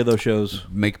all three of those shows.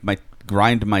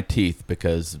 Grind my teeth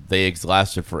because they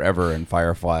lasted forever, and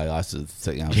Firefly lasted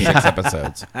 6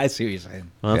 episodes. I see what you're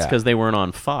saying. Well, that's Yeah. because they weren't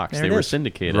on Fox; There they it were is.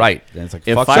 syndicated. Right, and it's like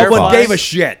If fuck Firefly- Someone Firefly. gave a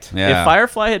shit. Yeah. If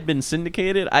Firefly had been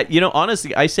syndicated,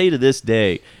 honestly, I say to this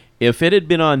day, if it had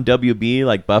been on WB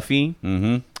like Buffy,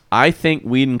 I think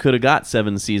Whedon could have got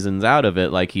 7 seasons out of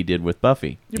it like he did with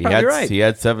Buffy. You're probably right. He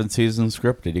had 7 seasons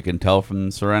scripted. You can tell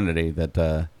from Serenity that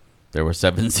there were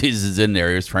 7 seasons in there.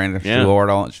 He was trying to Yeah. shoehorn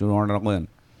it all in.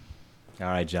 All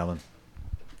right, gentlemen.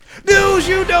 News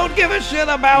you don't give a shit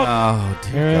about. Oh,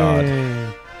 dear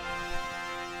God.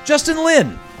 Justin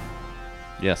Lin.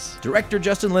 Yes. Director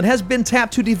Justin Lin has been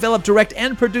tapped to develop, direct,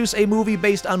 and produce a movie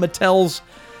based on Mattel's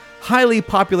highly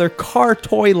popular car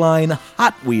toy line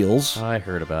Hot Wheels I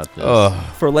heard about this.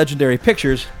 for Legendary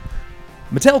Pictures.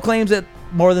 Mattel claims that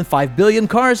more than 5 billion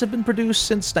cars have been produced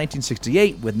since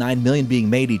 1968, with 9 million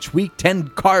being made each week, 10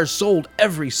 cars sold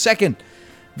every second.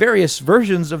 Various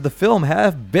versions of the film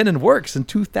have been in works in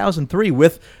 2003,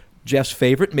 with Jeff's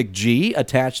favorite, McG,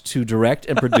 attached to direct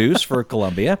and produce for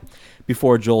Columbia,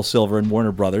 before Joel Silver and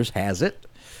Warner Brothers has it.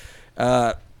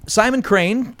 Simon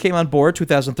Crane came on board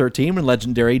 2013 when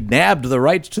Legendary nabbed the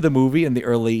rights to the movie in the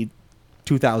early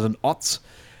 2000s,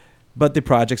 but the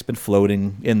project's been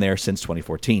floating in there since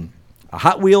 2014.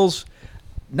 Hot Wheels,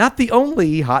 not the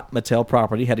only hot Mattel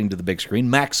property heading to the big screen.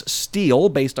 Max Steel,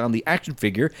 based on the action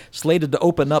figure, slated to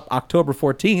open up October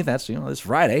 14th. That's this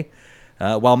Friday.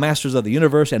 While Masters of the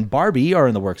Universe and Barbie are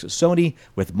in the works at Sony,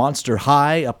 with Monster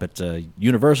High up at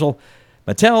Universal,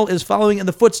 Mattel is following in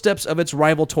the footsteps of its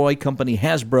rival toy company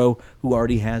Hasbro, who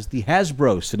already has the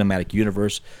Hasbro Cinematic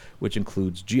Universe, which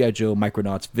includes G.I. Joe,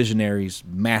 Micronauts, Visionaries,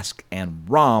 Mask, and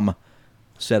ROM,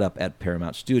 set up at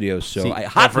Paramount Studios. So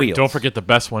Hot Wheels. Don't forget the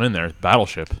best one in there,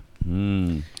 Battleship.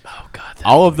 Oh God.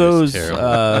 All of those terrible.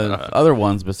 other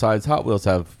ones besides Hot Wheels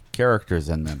have characters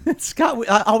in them.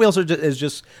 Hot Wheels is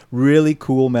just really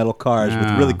cool metal cars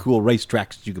with really cool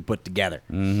racetracks that you can put together.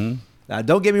 Mm-hmm.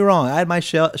 Don't get me wrong. I had my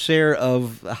share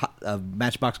of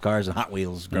Matchbox cars and Hot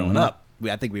Wheels growing up.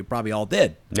 I think we probably all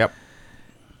did. Yep.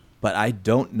 But I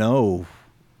don't know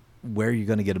where you're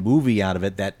going to get a movie out of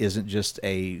it that isn't just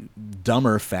a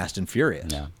dumber Fast and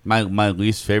Furious. Yeah. My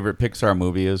least favorite Pixar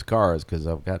movie is Cars because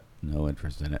I've got no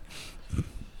interest in it.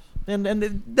 And none of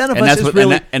And us that's is what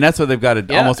really... and that's what they've got to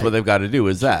Yeah. almost what they've got to do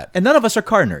is that. And none of us are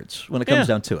car nerds when it comes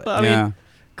down to it. Well, I mean, Yeah.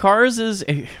 Cars is.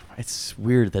 It's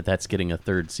weird that that's getting a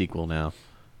 3rd sequel now.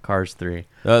 Cars 3.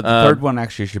 The third one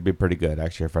actually should be pretty good.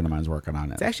 Actually, a friend of mine's working on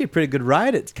it. It's actually a pretty good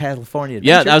ride at California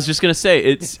Yeah, Adventure. I was just gonna say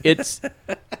it's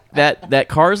that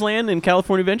Cars Land in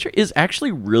California Adventure is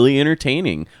actually really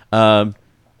entertaining. I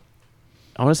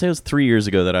want to say it was 3 years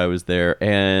ago that I was there,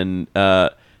 and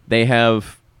they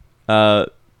have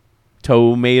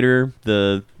Towmater,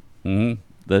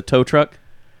 the tow truck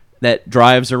that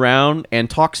drives around and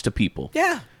talks to people.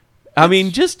 Yeah. I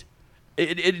mean, just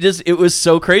it was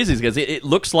so crazy because it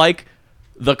looks like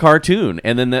the cartoon,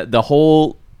 and then the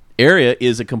whole area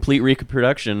is a complete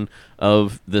reproduction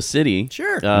of the city.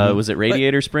 Sure. Was it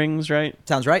Radiator Springs, right?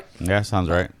 Sounds right. Yeah, sounds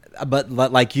right. But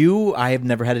like you, I have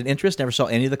never had an interest, never saw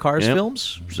any of the Cars Yep.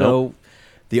 films. So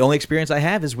the only experience I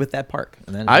have is with that park.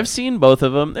 And then I've seen both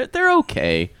of them. They're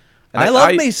okay. and I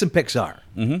love me some Pixar.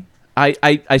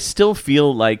 I still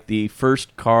feel like the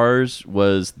first Cars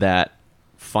was that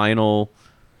final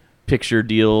picture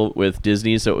deal with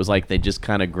Disney, so it was like they just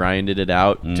kind of grinded it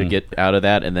out to get out of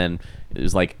that, and then it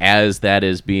was like as that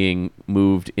is being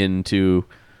moved into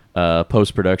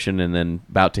post-production and then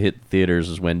about to hit theaters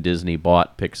is when Disney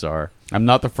bought Pixar. I'm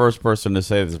not the first person to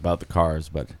say this about the Cars,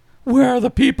 but where are the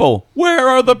people? Where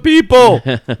are the people?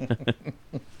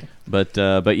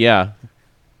 But yeah,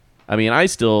 I mean,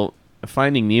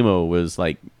 Finding Nemo was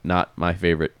like not my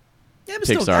favorite Yeah, but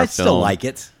Pixar I still film. like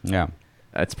it. Yeah.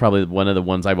 That's probably one of the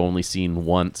ones I've only seen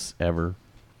once ever.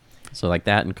 So like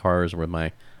that and Cars were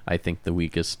I think the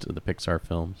weakest of the Pixar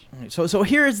films. So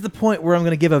here is the point where I'm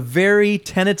going to give a very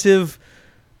tentative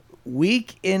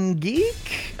week in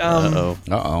geek.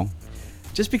 Uh-oh.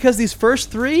 Just because these first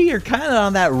three are kind of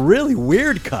on that really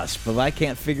weird cusp of I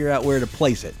can't figure out where to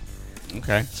place it.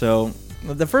 Okay. So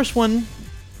the first one,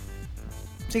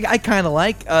 see, I kind of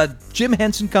like. Jim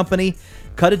Henson Company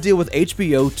cut a deal with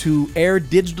HBO to air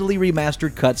digitally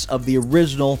remastered cuts of the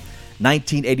original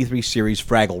 1983 series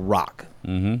Fraggle Rock.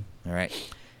 Mm-hmm. All right.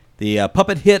 The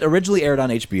puppet hit originally aired on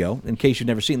HBO. In case you've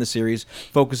never seen the series,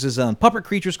 focuses on puppet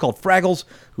creatures called Fraggles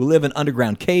who live in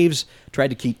underground caves,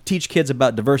 tried to teach kids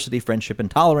about diversity, friendship,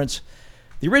 and tolerance.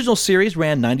 The original series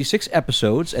ran 96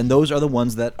 episodes, and those are the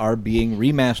ones that are being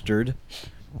remastered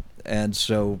and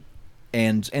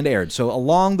aired. So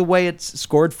along the way, it's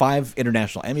scored 5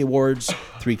 International Emmy Awards,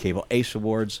 3 Cable Ace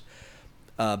Awards.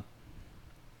 When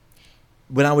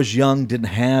I was young, didn't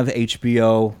have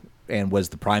HBO and was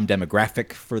the prime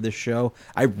demographic for this show,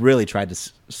 I really tried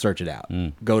to search it out.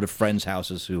 Go to friends'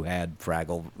 houses who had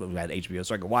HBO,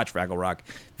 so I could watch Fraggle Rock,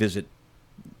 visit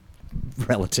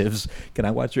relatives. Can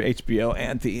I watch your HBO,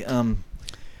 Auntie?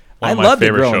 I loved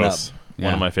it growing up.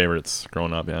 One of my favorites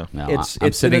growing up, yeah. No,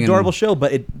 It's an adorable show,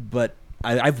 but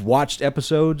I've watched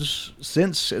episodes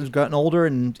since it's gotten older,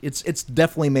 and it's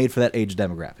definitely made for that age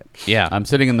demographic. Yeah. I'm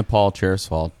sitting in the Paul chair,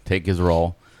 so I'll take his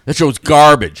role. This show's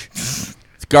garbage.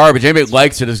 It's garbage. Anybody that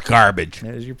likes it is garbage.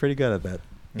 Yeah, you're pretty good at that.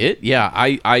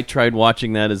 I tried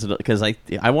watching that because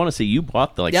I want to say you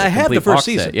bought the I the had complete the first box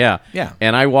set. season. Yeah. Yeah.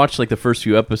 And I watched like the first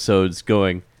few episodes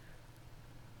going,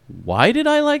 why did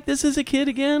I like this as a kid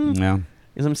again? Yeah.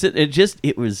 Because I'm sitting,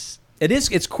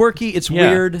 It's quirky, it's Yeah.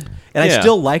 weird, and I Yeah.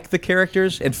 still like the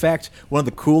characters. In fact, one of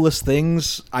the coolest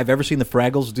things I've ever seen the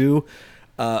Fraggles do,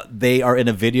 they are in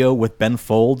a video with Ben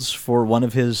Folds for one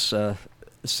of his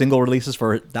single releases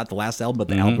for not the last album, but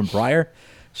the album prior.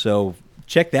 So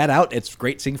check that out. It's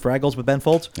great seeing Fraggles with Ben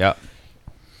Folds. Yeah.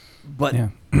 But Yeah.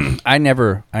 I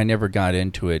never got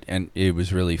into it, and it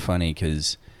was really funny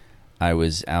because I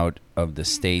was out of the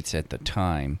States at the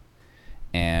time,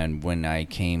 and when I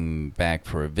came back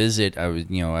for a visit, I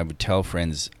would tell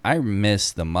friends, I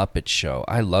miss the Muppet Show.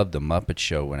 I loved the Muppet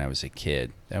Show when I was a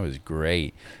kid. That was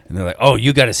great. And they're like, "Oh,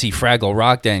 you got to see Fraggle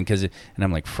Rock then," and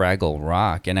I'm like, Fraggle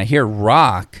Rock, and I hear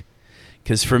rock,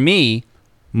 because for me,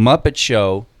 Muppet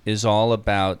Show is all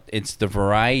about, it's the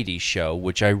variety show,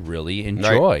 which I really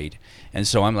enjoyed. And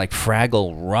so I'm like,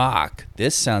 Fraggle Rock,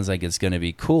 this sounds like it's going to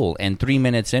be cool. And 3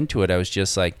 minutes into it, I was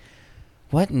just like,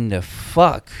 what in the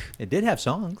fuck? it did have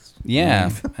songs. Yeah.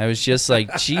 I was just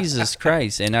like, Jesus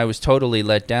Christ. And I was totally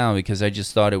let down because I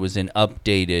just thought it was an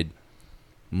updated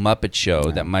Muppet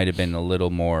Show that might have been a little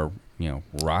more,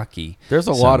 rocky. There's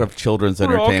a So- lot of children's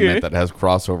entertainment okay. that has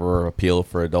crossover appeal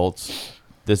for adults.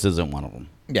 This isn't one of them.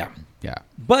 Yeah. Yeah.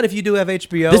 But if you do have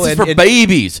HBO, This is for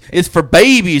babies. It's for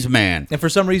babies, man. and for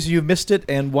some reason you've missed it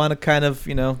and want to kind of,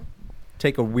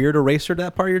 take a weird eraser to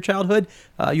that part of your childhood,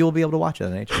 you'll be able to watch it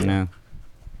on HBO. Yeah.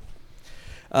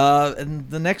 And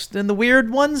the next in the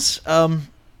weird ones,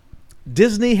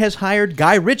 Disney has hired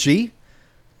Guy Ritchie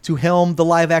to helm the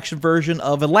live-action version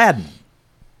of Aladdin.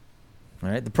 All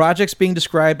right, the project's being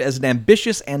described as an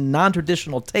ambitious and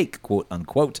non-traditional take, quote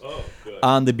unquote,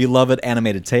 on the beloved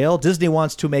animated tale. Disney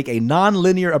wants to make a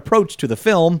non-linear approach to the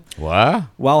film What?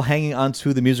 while hanging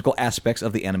onto the musical aspects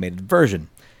of the animated version.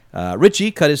 Ritchie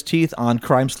cut his teeth on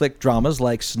crime-slick dramas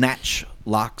like Snatch,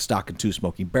 Lock, Stock, and Two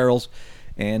Smoking Barrels,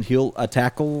 and he'll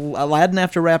tackle Aladdin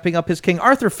after wrapping up his King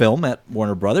Arthur film at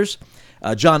Warner Brothers.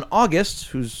 John August,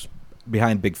 who's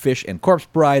behind Big Fish and Corpse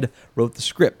Bride, wrote the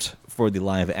script for the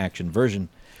live-action version.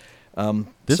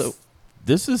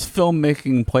 This is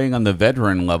filmmaking playing on the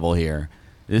veteran level here.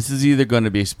 This is either going to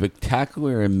be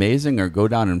spectacular, amazing, or go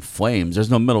down in flames.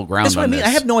 There's no middle ground That's what I on mean. this.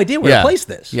 I have no idea where to place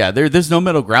this. Yeah, there's no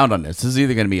middle ground on this. This is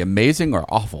either going to be amazing or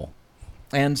awful.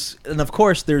 And of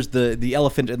course, there's the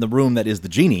elephant in the room that is the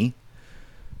genie.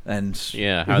 And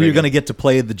Yeah, how who they you're going to gonna- get to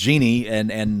play the genie and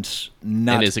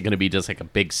not. And is it going to be just like a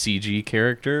big CG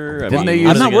character? Didn't they I'm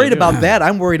use- not worried about that.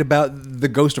 I'm worried about the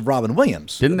ghost of Robin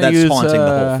Williams. Didn't they that's use haunting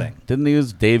the whole thing. Didn't they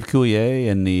use Dave Coulier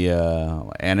in the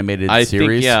animated I series?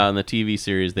 think, yeah, on the TV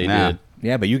series they Yeah. did.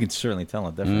 Yeah, but you can certainly tell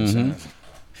a difference. Mm-hmm.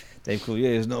 Dave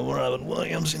Coulier is no Robin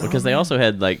Williams. You know? Because they also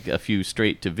had like a few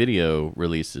straight-to-video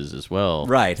releases as well.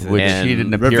 Right. Which And he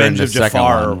didn't appear in Revenge the of second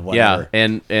Jafar or one. whatever.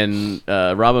 Yeah, and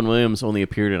Robin Williams only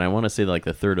appeared in, I want to say, like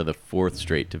the third or the fourth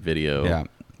straight-to-video Yeah.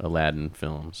 Aladdin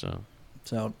film. So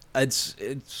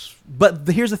it's but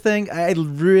here's the thing, I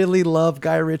really love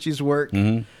Guy Ritchie's work.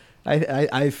 Mm-hmm.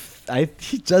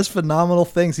 He does phenomenal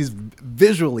things. He's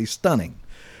visually stunning.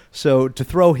 So to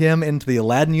throw him into the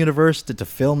Aladdin universe to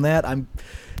film that, I'm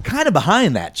kind of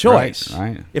behind that choice.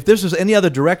 Right. If this was any other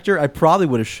director, I probably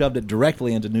would have shoved it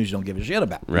directly into news you don't give a shit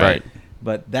about. Right.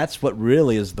 But that's what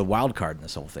really is the wild card in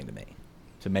this whole thing to me.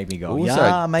 To make me go, What was yeah,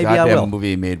 that maybe I goddamn will. movie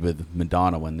he made with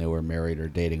Madonna when they were married or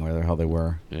dating, whatever the hell they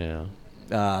were? Yeah.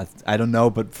 I don't know,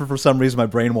 but for some reason my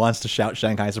brain wants to shout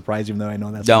Shanghai Surprise, even though I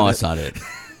know that's No, not that's it. not it.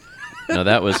 No,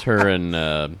 that was her and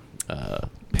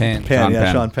Penn. Penn, yeah,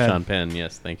 Penn. Sean Penn. Sean Penn.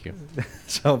 Yes, thank you.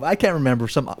 So I can't remember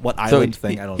what So island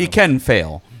thing. I don't know. he can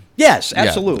fail. Yes, Yeah.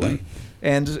 absolutely.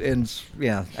 And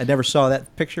yeah, I never saw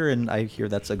that picture, and I hear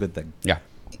that's a good thing. Yeah.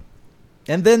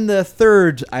 And then the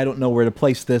third, I don't know where to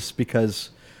place this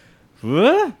because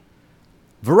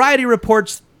Variety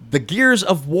reports the Gears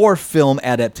of War film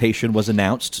adaptation was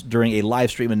announced during a live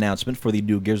stream announcement for the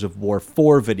new Gears of War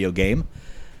 4 video game.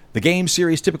 The game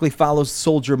series typically follows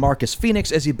soldier Marcus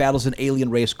Phoenix as he battles an alien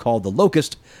race called the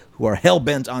Locust, who are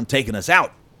hell-bent on taking us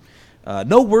out.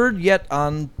 No word yet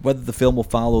on whether the film will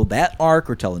follow that arc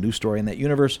or tell a new story in that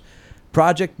universe.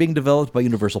 Project being developed by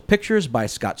Universal Pictures by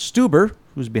Scott Stuber,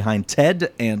 who's behind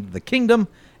Ted and The Kingdom,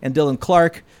 and Dylan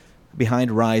Clark,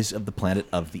 behind Rise of the Planet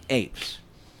of the Apes.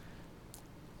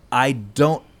 I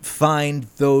don't find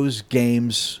those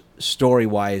games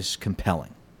story-wise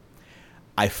compelling.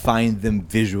 I find them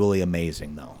visually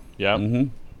amazing, though. Yeah. Mm-hmm.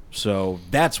 So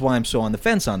that's why I'm so on the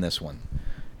fence on this one.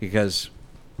 Because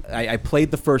I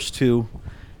played the first two,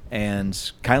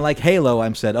 and kind of like Halo,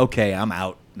 I'm said, okay, I'm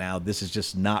out now. This is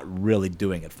just not really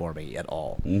doing it for me at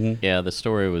all. Yeah, the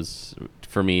story was,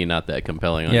 for me, not that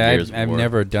compelling on Yeah, Gears I've of War.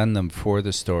 never done them for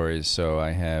the stories, so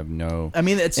I have no. I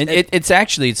mean, it's And it's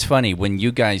actually it's funny when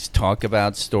you guys talk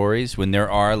about stories when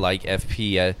there are like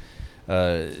FPS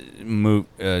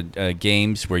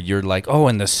games where you're like, oh,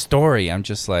 and the story. I'm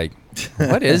just like,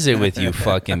 what is it with you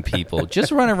fucking people?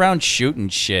 Just run around shooting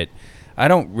shit. I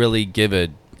don't really give a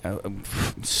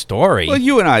story. Well,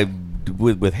 you and I,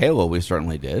 with Halo, we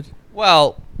certainly did.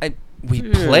 Well, we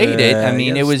played it. I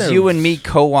mean, it yes, was there you was- and me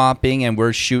co-oping, and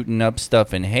we're shooting up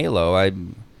stuff in Halo.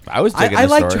 I was digging I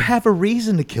the like story. to have a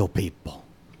reason to kill people.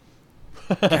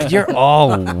 You're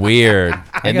all weird.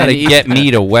 And then get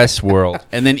me to Westworld.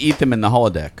 and then eat them in the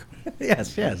holodeck.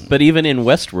 Yes, yes. But even in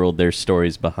Westworld, there's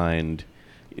stories behind.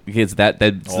 Because that's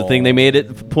the thing they made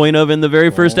it point of in the very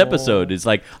first episode. It's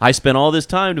like, I spent all this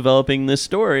time developing this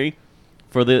story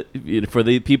for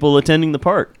the people attending the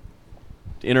park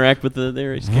to interact with the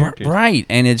various characters. Right,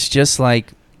 and it's just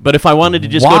like, But if I wanted to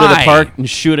just go to the Why? park and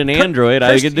shoot an android,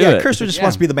 I could do it. Cursor just Yeah.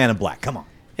 wants to be the man in black. Come on.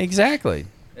 exactly.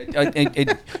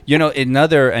 You know,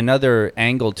 another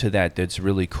angle to that's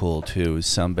really cool too is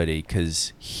somebody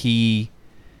because he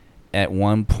at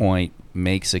one point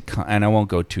makes and I won't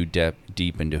go too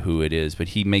deep into who it is, but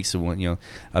he makes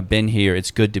I've been here. It's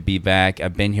good to be back.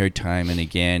 I've been here time and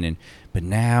again, but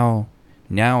now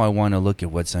I want to look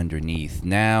at what's underneath.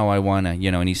 Now I want to,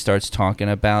 and he starts talking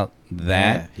about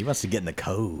that. Yeah, he wants to get in the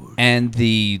code. And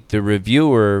the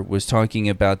reviewer was talking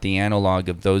about the analog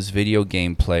of those video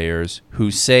game players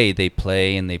who say they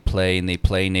play and they play and they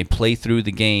play and they play through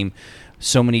the game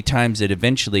so many times that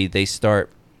eventually they start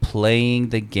playing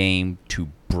the game to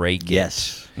break it.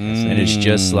 Yes. And it's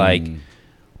just like,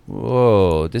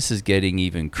 whoa, this is getting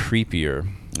even creepier.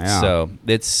 Yeah. So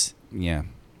it's,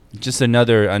 just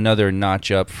another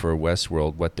notch up for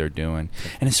Westworld, what they're doing.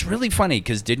 And it's really funny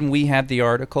because didn't we have the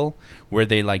article where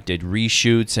they did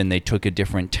reshoots and they took a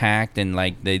different tact and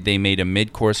they made a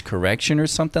mid-course correction or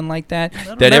something like that? I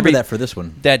don't remember that for this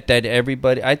one. That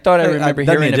everybody, I thought I remember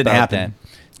that hearing didn't about happen.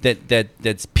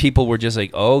 that people were just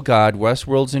like, oh God,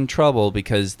 Westworld's in trouble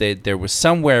because there was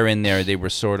somewhere in there they were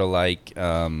sort of like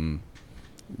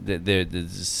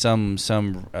there's some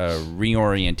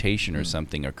reorientation or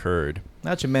something occurred.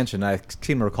 Not to mention, I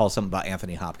seem to recall something about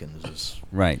Anthony Hopkins.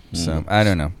 Right. So I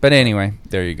don't know, but anyway,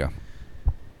 there you go.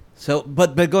 So,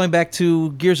 but going back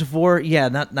to Gears of War, yeah,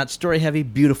 not story heavy,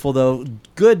 beautiful though,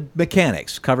 good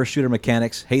mechanics, cover shooter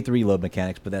mechanics, hate the reload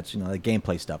mechanics, but that's the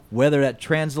gameplay stuff. Whether that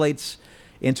translates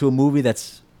into a movie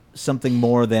that's something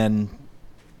more than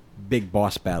big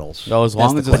boss battles. So as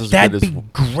long as it's as That'd good be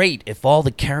as great if all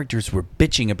the characters were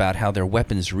bitching about how their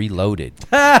weapons reloaded.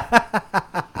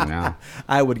 yeah.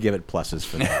 I would give it pluses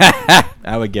for that.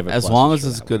 I would give it As pluses long as for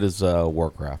it's that good as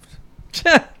Warcraft.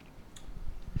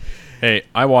 Hey,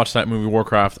 I watched that movie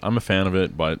Warcraft. I'm a fan of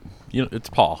it, but it's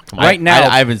Paul. Come on. Right now,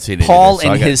 I haven't seen it Paul either, so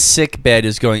I in got- his sick bed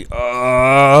is going, "Ugh,"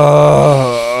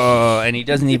 and he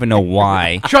doesn't even know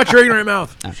why. Shut your ignorant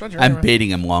mouth. Shut your I'm ignorant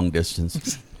baiting him long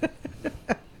distance.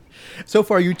 So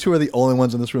far, you two are the only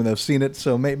ones in this room that have seen it,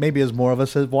 so maybe as more of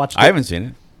us have watched it. I haven't seen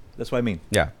it. That's what I mean.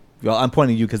 Yeah. Well, I'm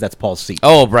pointing at you because that's Paul's seat.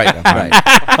 Oh, right. Right.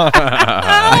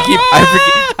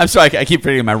 I'm sorry. I keep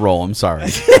forgetting my role. I'm sorry.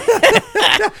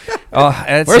 Oh,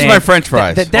 that's Where's my Andy. French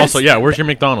fries? That's, Also, yeah, where's your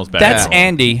McDonald's bag? that's Yeah.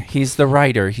 Andy. He's the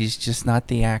writer. He's just not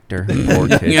the actor. Poor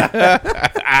kid.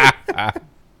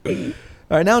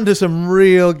 All right, now into some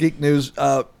real geek news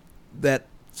that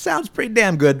sounds pretty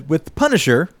damn good. With The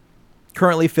Punisher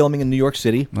currently filming in New York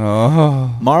City,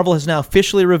 Oh. Marvel has now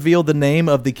officially revealed the name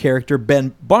of the character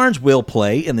Ben Barnes will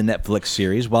play in the Netflix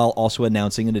series, while also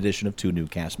announcing an addition of 2 new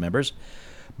cast members.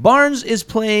 Barnes is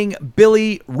playing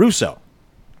Billy Russo,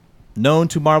 known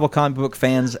to Marvel comic book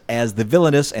fans as the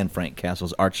villainous and Frank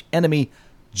Castle's arch enemy,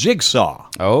 Jigsaw.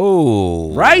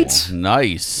 Oh. Right?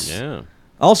 Nice. Yeah.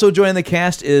 Also joining the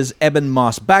cast is Eben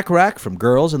Moss-Bachrach from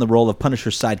Girls in the role of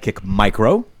Punisher's sidekick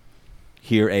Micro.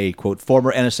 Here, a, quote,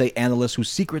 former NSA analyst whose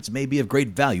secrets may be of great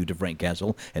value to Frank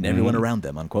Castle and everyone around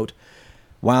them, unquote.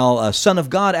 While Son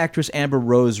of God actress Amber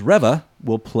Rose Reva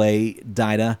will play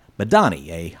Dinah Madani,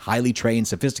 a highly trained,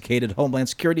 sophisticated Homeland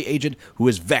Security agent who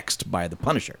is vexed by the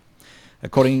Punisher.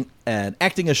 Acting as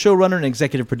showrunner and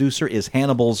executive producer is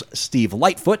Hannibal's Steve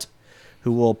Lightfoot,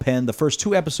 who will pen the first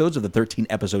 2 episodes of the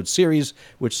 13-episode series,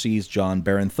 which sees John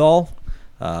Barenthal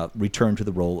return to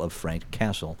the role of Frank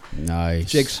Castle. Nice.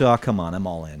 Jigsaw, come on, I'm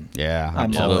all in. Yeah, I'm all in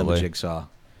absolutely. with Jigsaw.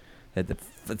 The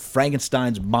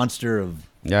Frankenstein's monster of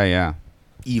Yeah.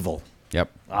 evil. Yep.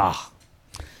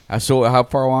 So how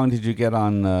far along did you get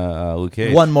on Luke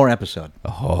Cage? 1 more episode.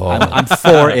 Oh. I'm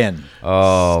 4 in.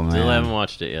 Oh, man. Still haven't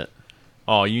watched it yet.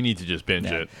 Oh, you need to just binge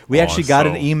it. We Oh, actually it's got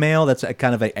so- an email that's a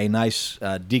kind of a nice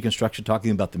deconstruction talking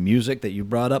about the music that you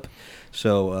brought up.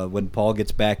 So when Paul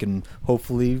gets back and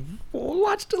hopefully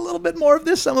watched a little bit more of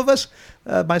this, some of us,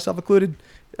 myself included,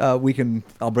 I'll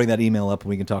bring that email up and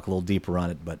we can talk a little deeper on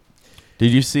it. But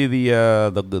Did you see the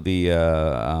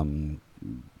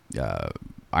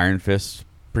Iron Fist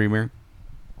premiere?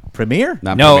 premiere?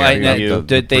 Not No, premiere,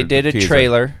 they did a teaser.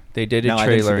 trailer. They did a No, I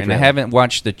didn't see trailer, the and I trailer. haven't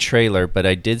watched the trailer, but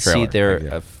I did see Trailer, their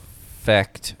yeah.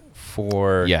 effect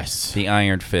for Yes. the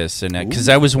Iron Fist, and because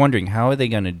I was wondering how are they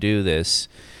going to do this,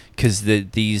 because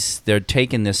they're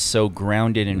taking this so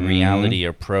grounded in reality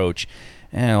approach,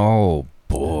 and oh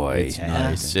boy, It's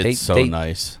nice. They- It's so they-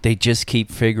 nice. They just keep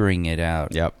figuring it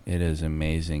out. Yep. It is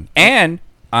amazing. And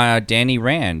Danny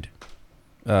Rand,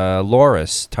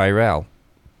 Loras Tyrell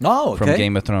Oh, okay. from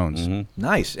Game of Thrones.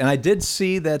 Nice. And I did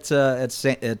see that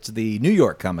at the New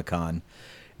York Comic Con,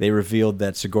 they revealed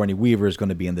that Sigourney Weaver is going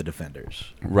to be in the Defenders.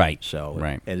 Right. So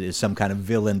right. it is some kind of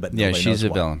villain, but Yeah, nobody she's knows a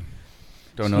what. villain.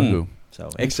 Don't know who. So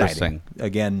exciting. Interesting.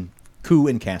 Again, coup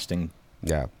in casting.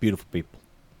 Yeah. Beautiful people.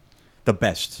 The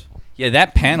best. Yeah,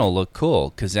 that panel looked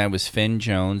cool because that was Finn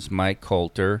Jones, Mike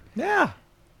Coulter, Yeah.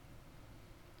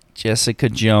 Jessica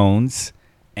Jones,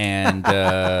 and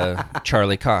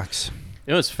Charlie Cox.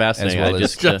 It was fascinating. As well I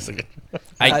as just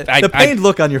The pained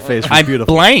look on your face was I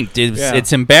beautiful. blanked.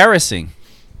 It's embarrassing.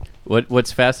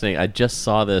 What's fascinating, I just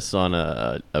saw this on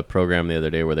a program the other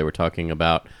day where they were talking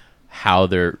about how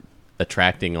they're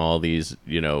attracting all these,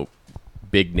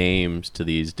 big names to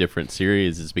these different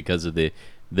series is because of the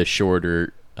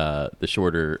shorter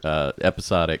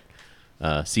episodic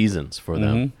seasons for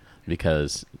them.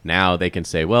 Because now they can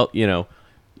say, well,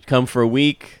 come for a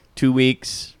week, 2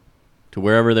 weeks to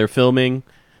wherever they're filming.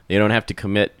 They don't have to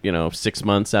commit, 6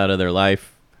 months out of their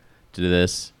life to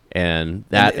this. And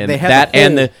that And and they have that a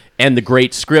whole- and the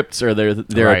great scripts are they're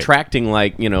Right. attracting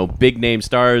big name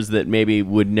stars that maybe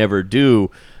would never do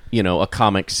a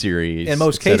comic series. In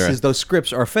most et cetera. cases, those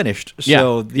scripts are finished, Yeah,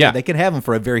 so yeah. they can have them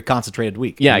for a very concentrated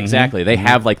week. Yeah, exactly. They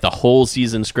have the whole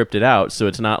season scripted out, so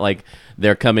it's not like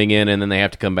they're coming in and then they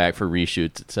have to come back for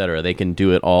reshoots, etc. They can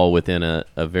do it all within a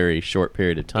very short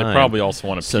period of They time. probably also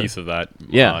want a So- piece of that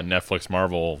Yeah. Netflix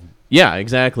Marvel Yeah,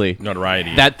 exactly.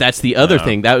 notoriety. That's the other Yeah.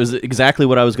 thing. That was exactly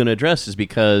what I was going to address. Is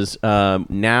because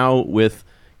now with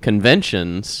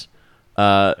conventions,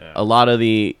 a lot of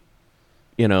the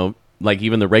you know, like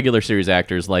even the regular series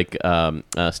actors, like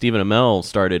Stephen Amell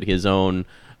started his own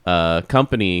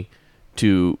company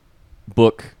to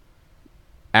book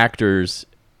actors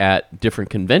at different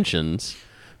conventions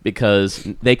because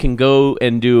they can go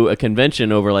and do a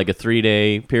convention over like a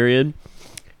 3-day period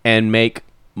and make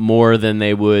more than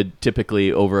they would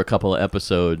typically over a couple of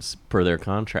episodes per their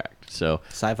contract. So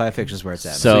Sci-fi fiction is where it's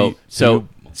at.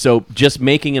 so just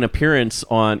making an appearance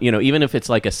on, you know, even if it's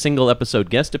like a single episode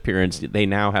guest appearance, they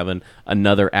now have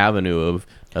another avenue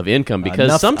of income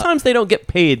because sometimes they don't get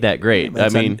paid that great. I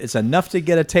mean, it's enough to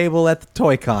get a table at the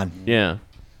Toy Con. yeah.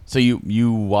 So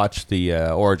you watched the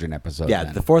Origin episode? Yeah,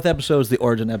 then. the 4th episode is the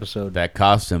Origin episode. That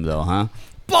costume though, huh?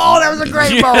 Oh, that was a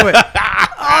great moment.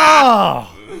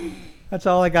 Oh, that's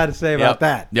all I got to say about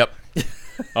that. Yep.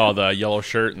 Oh, the yellow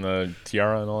shirt and the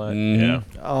tiara and all that.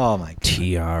 Mm-hmm. Yeah. Oh my God.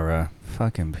 Tiara.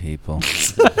 Fucking people.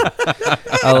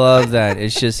 I love that.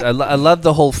 It's just, I love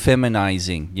the whole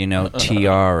feminizing, you know,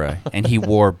 tiara. And he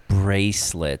wore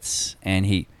bracelets. And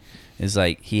he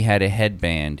had a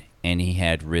headband and he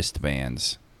had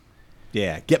wristbands.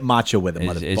 Yeah, get macho with it,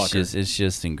 It's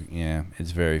motherfucker.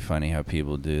 it's very funny how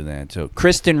people do that. So,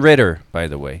 Kristen Ritter, by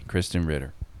the way. Kristen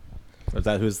Ritter. Is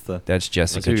that who's the? That's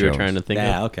Jessica That's who Jones. you were trying to think of.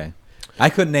 Yeah, okay. I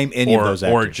couldn't name any of those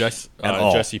actors. Or at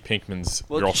all. Jesse Pinkman's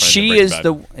girlfriend. She in is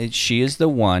Breaking Bad. she is the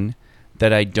one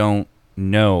that I don't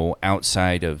know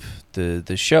outside of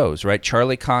the shows, right?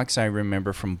 Charlie Cox, I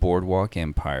remember from Boardwalk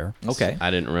Empire. Okay.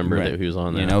 I didn't remember Right. that he was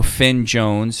on there. You know, Finn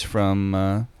Jones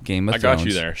from Game of I Thrones. got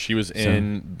you there. She was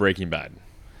in Breaking Bad.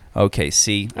 Okay,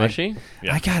 see, Was she?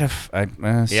 Yeah. I gotta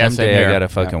same someday I here. gotta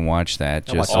fucking watch that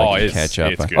I'll just watch so it. I Oh, can it's- catch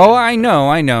up. it's good. Oh, I know.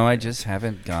 I just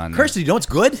haven't gone. Kirsty, you know it's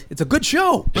good? It's a good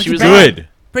show. She Breaking was Bad. good.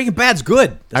 Breaking Bad's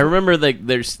good. I remember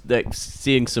there's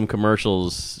seeing some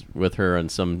commercials with her on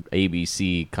some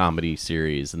ABC comedy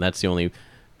series, and that's the only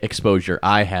exposure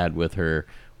I had with her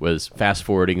was fast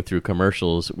forwarding through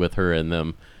commercials with her in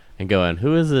them and going,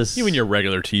 "Who is this?" You and your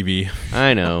regular TV.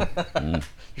 I know. You're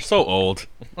so old.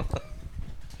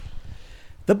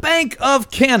 The Bank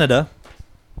of Canada,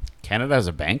 Canada has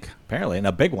a bank. apparently, and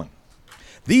a big one.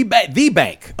 The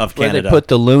Bank of Where Canada. they put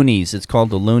the loonies. It's called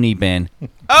the Looney Bin.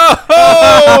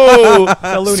 Oh,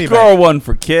 The Looney score one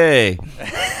for K.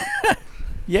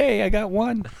 Yay! I got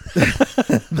one.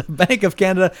 The Bank of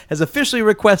Canada has officially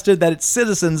requested that its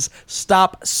citizens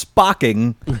stop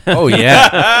spocking Oh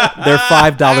yeah. their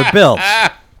 $5 bills.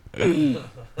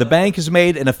 The bank has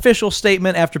made an official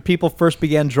statement after people first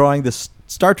began drawing the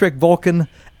Star Trek Vulcan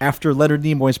after Leonard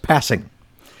Nimoy's passing.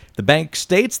 The bank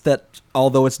states that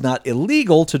although it's not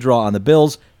illegal to draw on the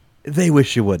bills, they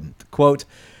wish you wouldn't. Quote,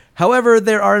 however,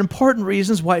 there are important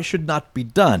reasons why it should not be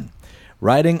done.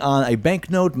 Writing on a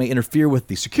banknote may interfere with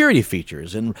the security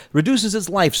features and reduces its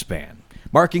lifespan.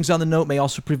 Markings on the note may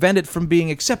also prevent it from being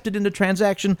accepted in a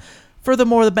transaction.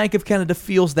 Furthermore, the Bank of Canada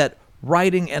feels that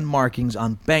writing and markings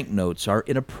on banknotes are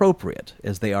inappropriate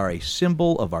as they are a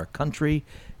symbol of our country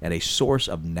and a source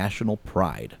of national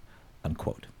pride,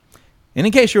 unquote. And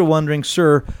in case you're wondering,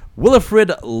 Sir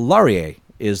Wilfrid Laurier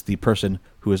is the person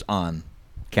who is on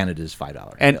Canada's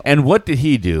 $5 bill. And what did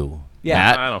he do? Yeah.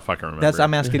 Matt? I don't fucking remember. That's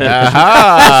I'm asking you.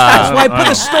 Aha! That's why I put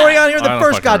the story on here in the I don't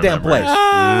first fucking goddamn remember.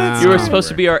 place. You were supposed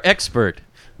to be our expert.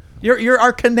 You're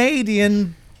our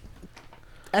Canadian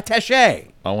attaché.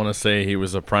 I want to say he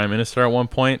was a prime minister at one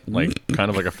point, like kind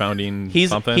of like a founding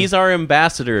something. He's our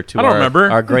ambassador to I don't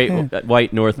remember. our great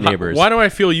white North neighbors. Why do I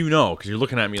feel you know? Because you're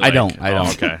looking at me like... I don't.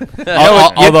 Oh, okay.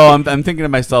 Although I'm thinking to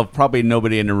myself, probably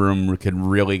nobody in the room could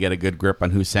really get a good grip on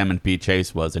who Salmon P.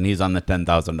 Chase was, and he's on the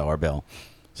 $10,000 bill.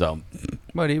 So,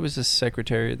 But he was the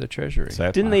Secretary of the Treasury.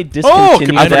 Didn't they Oh,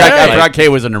 discontinue I that forgot Kay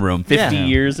was in the room. 50 Yeah.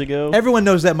 years ago? Everyone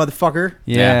knows that motherfucker.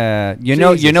 Yeah. You know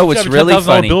what's You have a really $10,000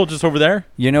 funny? bill just over there?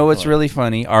 You know what's really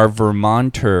funny? Our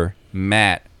Vermonter,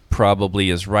 Matt, probably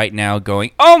is right now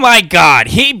going, "Oh my God,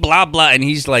 he blah blah," and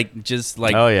he's like just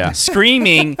like Oh, yeah.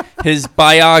 screaming his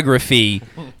biography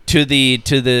to the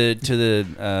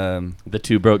The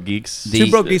Two Broke Geeks. The-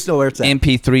 Two broke geese know where it's at.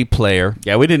 MP3 player.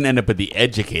 Yeah, we didn't end up with the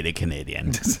educated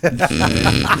Canadian.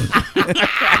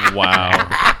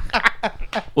 Wow.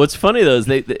 What's funny though is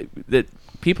that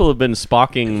people have been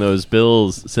spocking those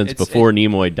bills since It's- before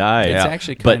Nimoy died. It's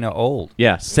actually But- kind of old.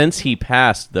 Yeah, since he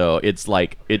passed though, it's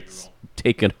like it's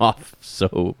taken off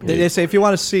so They say if you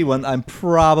want to see one, I'm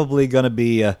probably going to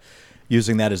be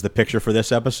using that as the picture for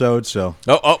this episode. So,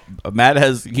 Matt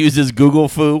has used his Google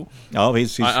foo. he's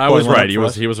I was spoiling one right. up He for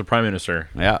was us. he was a prime minister.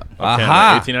 Yeah. Of Canada,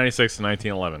 Aha. 1896 to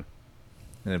 1911.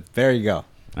 And there you go. All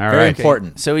Very right.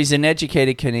 important. So he's an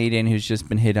educated Canadian who's just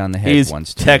been hit on the head He's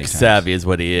once. too tech many times. savvy is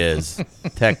what he is.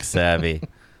 Tech savvy.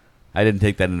 I didn't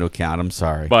take that into account. I'm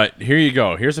sorry. But here you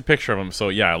go. Here's a picture of him. So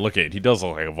yeah, look at it. He does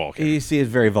look like a Vulcan. You see, it's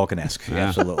very Vulcan-esque.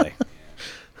 Absolutely.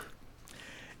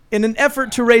 In an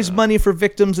effort to raise money for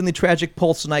victims in the tragic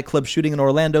Pulse nightclub shooting in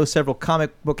Orlando, several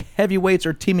comic book heavyweights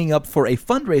are teaming up for a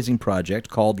fundraising project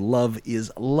called Love is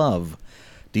Love.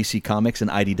 DC Comics and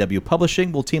IDW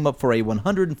Publishing will team up for a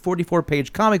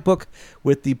 144-page comic book,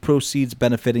 with the proceeds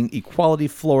benefiting Equality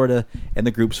Florida and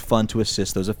the group's fund to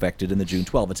assist those affected in the June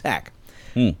 12 attack.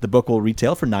 The book will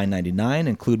retail for $9.99,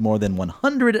 include more than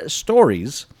 100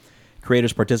 stories.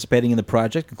 Creators participating in the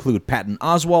project include Patton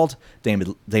Oswalt,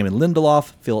 Damon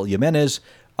Lindelof, Phil Jimenez,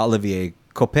 Olivier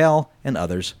Coipel, and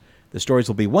others. The stories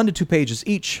will be 1 to 2 pages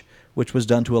each, which was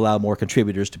done to allow more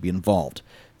contributors to be involved.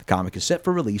 The comic is set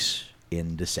for release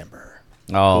in December.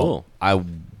 Oh, Cool. I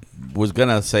was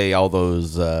gonna say all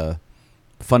those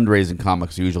fundraising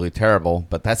comics are usually terrible,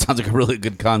 but that sounds like a really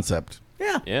good concept.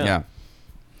 Yeah. Yeah.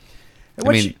 And I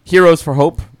what mean, you- Heroes for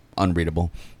Hope,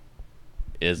 unreadable.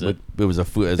 Is it? It was a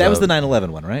that was the 9/11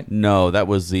 one, right? No, that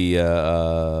was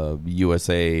the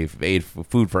USA Aid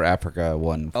Food for Africa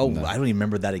one. Oh, from the- I don't even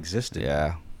remember that existed.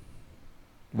 yeah.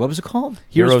 What was it called?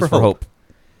 Heroes for Hope.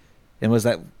 And was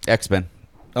that X-Men.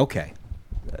 okay?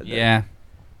 Yeah.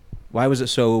 Why was it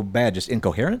so bad? Just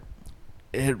incoherent?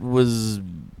 It was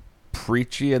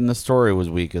preachy and the story was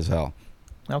weak as hell.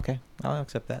 Okay, I'll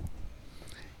accept that.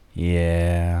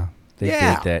 Yeah. They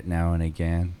Yeah. did that now and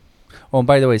again. Oh, and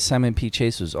by the way, Simon P.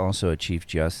 Chase was also a Chief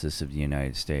Justice of the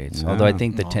United States. Although I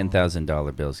think the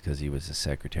 $10,000 bill is because he was the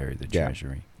Secretary of the Yeah.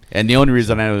 Treasury. And the only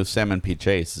reason I know Salmon P.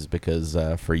 Chase is because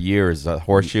for years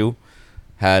Horseshoe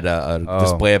had a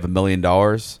display of $1 million.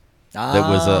 That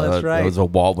was that's right. It was a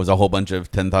wall. Was a whole bunch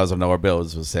of $10,000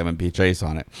 bills with Salmon P. Chase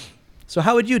on it. So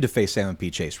how would you deface Salmon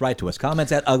P. Chase? Write to us. Comments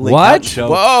at What?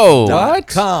 Whoa!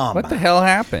 uglycouchshow.com. What the hell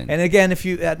happened? And again, if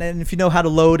you know how to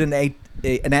load an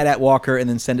AT-AT Walker and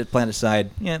then send it planet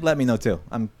side, yeah, let me know too.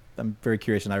 I'm very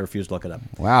curious, and I refuse to look it up.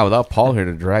 Wow! Without Paul here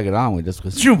to drag it on, we just go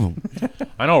zoom.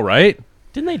 I know, right?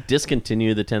 Didn't they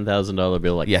discontinue the $10,000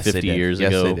 bill like Yes, they 50 did. years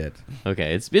Yes, ago? they did.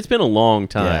 Okay, it's been a long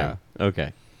time.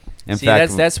 Okay. In See,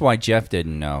 fact, that's why Jeff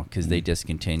didn't know, because they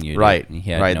discontinued right, it. and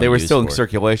he had right. no They were use still in for it.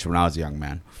 circulation when I was a young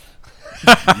man.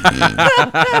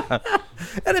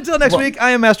 And until next week,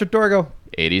 I am Master Torgo.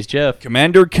 80s Jeff.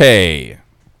 Commander K.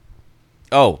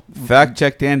 Oh, fact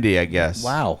checked Andy, I guess.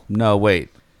 Wow. No, wait.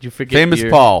 Did you forget Famous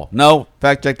your- Paul. No,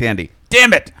 fact checked Andy.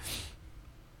 Damn it!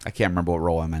 I can't remember what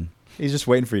role I'm in. He's just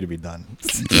waiting for you to be done.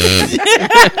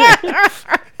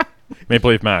 Maple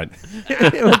Leaf Matt.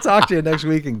 We'll talk to you next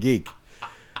week in Geek.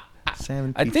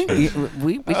 Salmon I P. think Chase.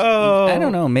 I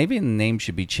don't know. Maybe the name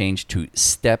should be changed to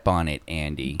Step on It,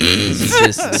 Andy. It's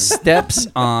just steps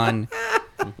on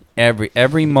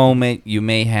every moment you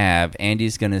may have.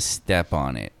 Andy's gonna step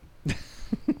on it.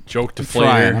 Joke I'm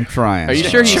deflator. trying. Are you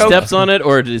sure he steps on it,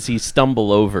 or does he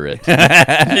stumble over it?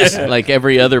 Just like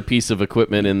every other piece of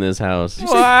equipment in this house. Did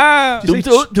you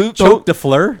say choke de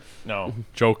fleur? No,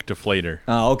 joke deflator.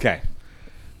 Oh, okay.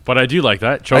 But I do like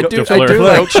that. I Choke do deflator.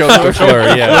 like choke de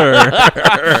fleur. Yeah,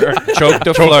 choke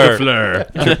de fleur.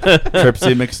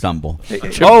 Tripsy McStumble.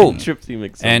 Oh, Tripsy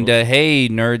McStumble. and hey,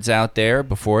 nerds out there,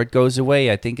 before it goes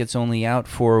away, I think it's only out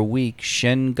for a week.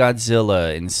 Shin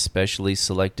Godzilla in specially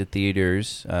selected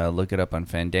theaters. Look it up on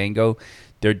Fandango.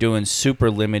 They're doing super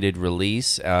limited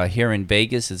release. Here in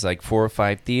Vegas, it's like 4 or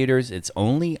 5 theaters. It's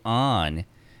only on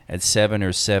at 7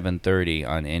 or 7:30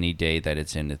 on any day that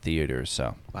it's in the theater.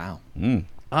 So, Wow.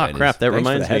 Ah, That crap! is- That thanks for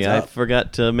reminds the me. heads I up.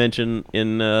 forgot to mention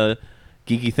in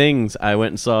Geeky Things, I went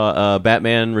and saw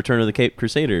Batman: Return of the Cape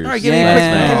Crusaders. All right, give me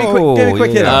Yeah. a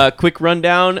quick hit. Quick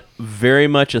rundown. Very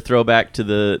much a throwback to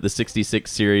the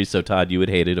 66 series. So Todd, you would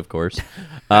hate it, of course.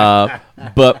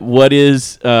 But what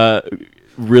is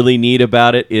really neat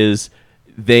about it is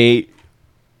they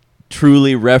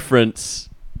truly reference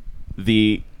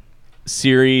the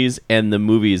series and the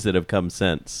movies that have come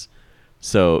since.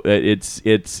 So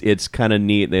it's kind of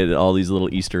neat. They had all these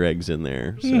little Easter eggs in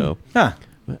there. So. Huh.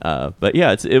 But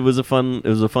yeah, it was a fun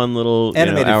little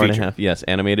Animated hour feature. and a half. Yes,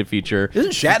 animated feature.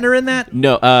 Isn't Shatner in that?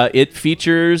 No, it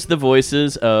features the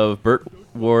voices of Burt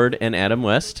Ward and Adam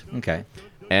West Okay.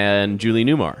 and Julie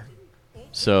Newmar.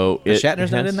 So But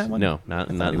Shatner's not in that one? No, not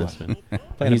in he this one.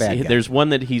 Playing a bad guy. There's one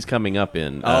that he's coming up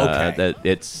in. Oh, okay.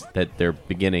 That they're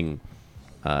beginning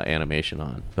animation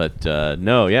on. But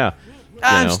no, yeah.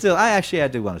 I know. actually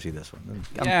do want to see this one.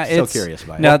 I'm yeah, so it's curious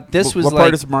about now. it. This was what like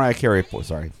part is Mariah Carey for?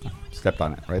 Sorry, stepped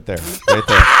on it right there. Right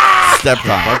there. Stepped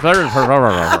on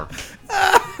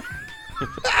it.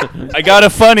 I got a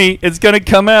funny. It's gonna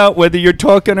come out whether you're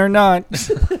talking or not.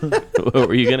 What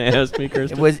were you gonna ask me,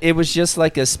 Kirsten? It was just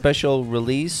like a special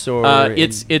release, or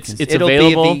It's it'll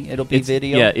available. It'll be It's-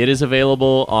 video. Yeah, it is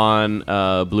available on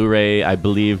Blu-ray, I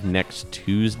believe, next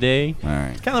Tuesday. All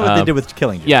right. Kind of what they did with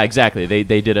Killing Joke. Yeah, exactly.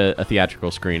 They did a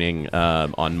theatrical screening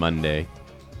on Monday,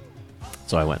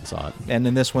 so I went and saw it. And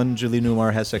in this one, Julie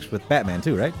Newmar has sex with Batman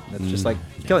too, right? That's just like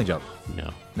Killing Joke.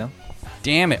 No. No?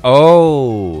 Damn it!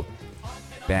 Oh,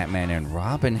 Batman and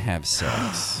Robin have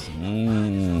sex.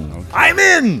 I'm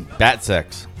in! Bat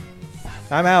sex.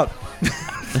 I'm out.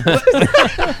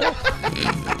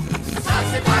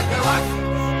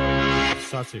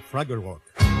 Sassy Fraggle Rock.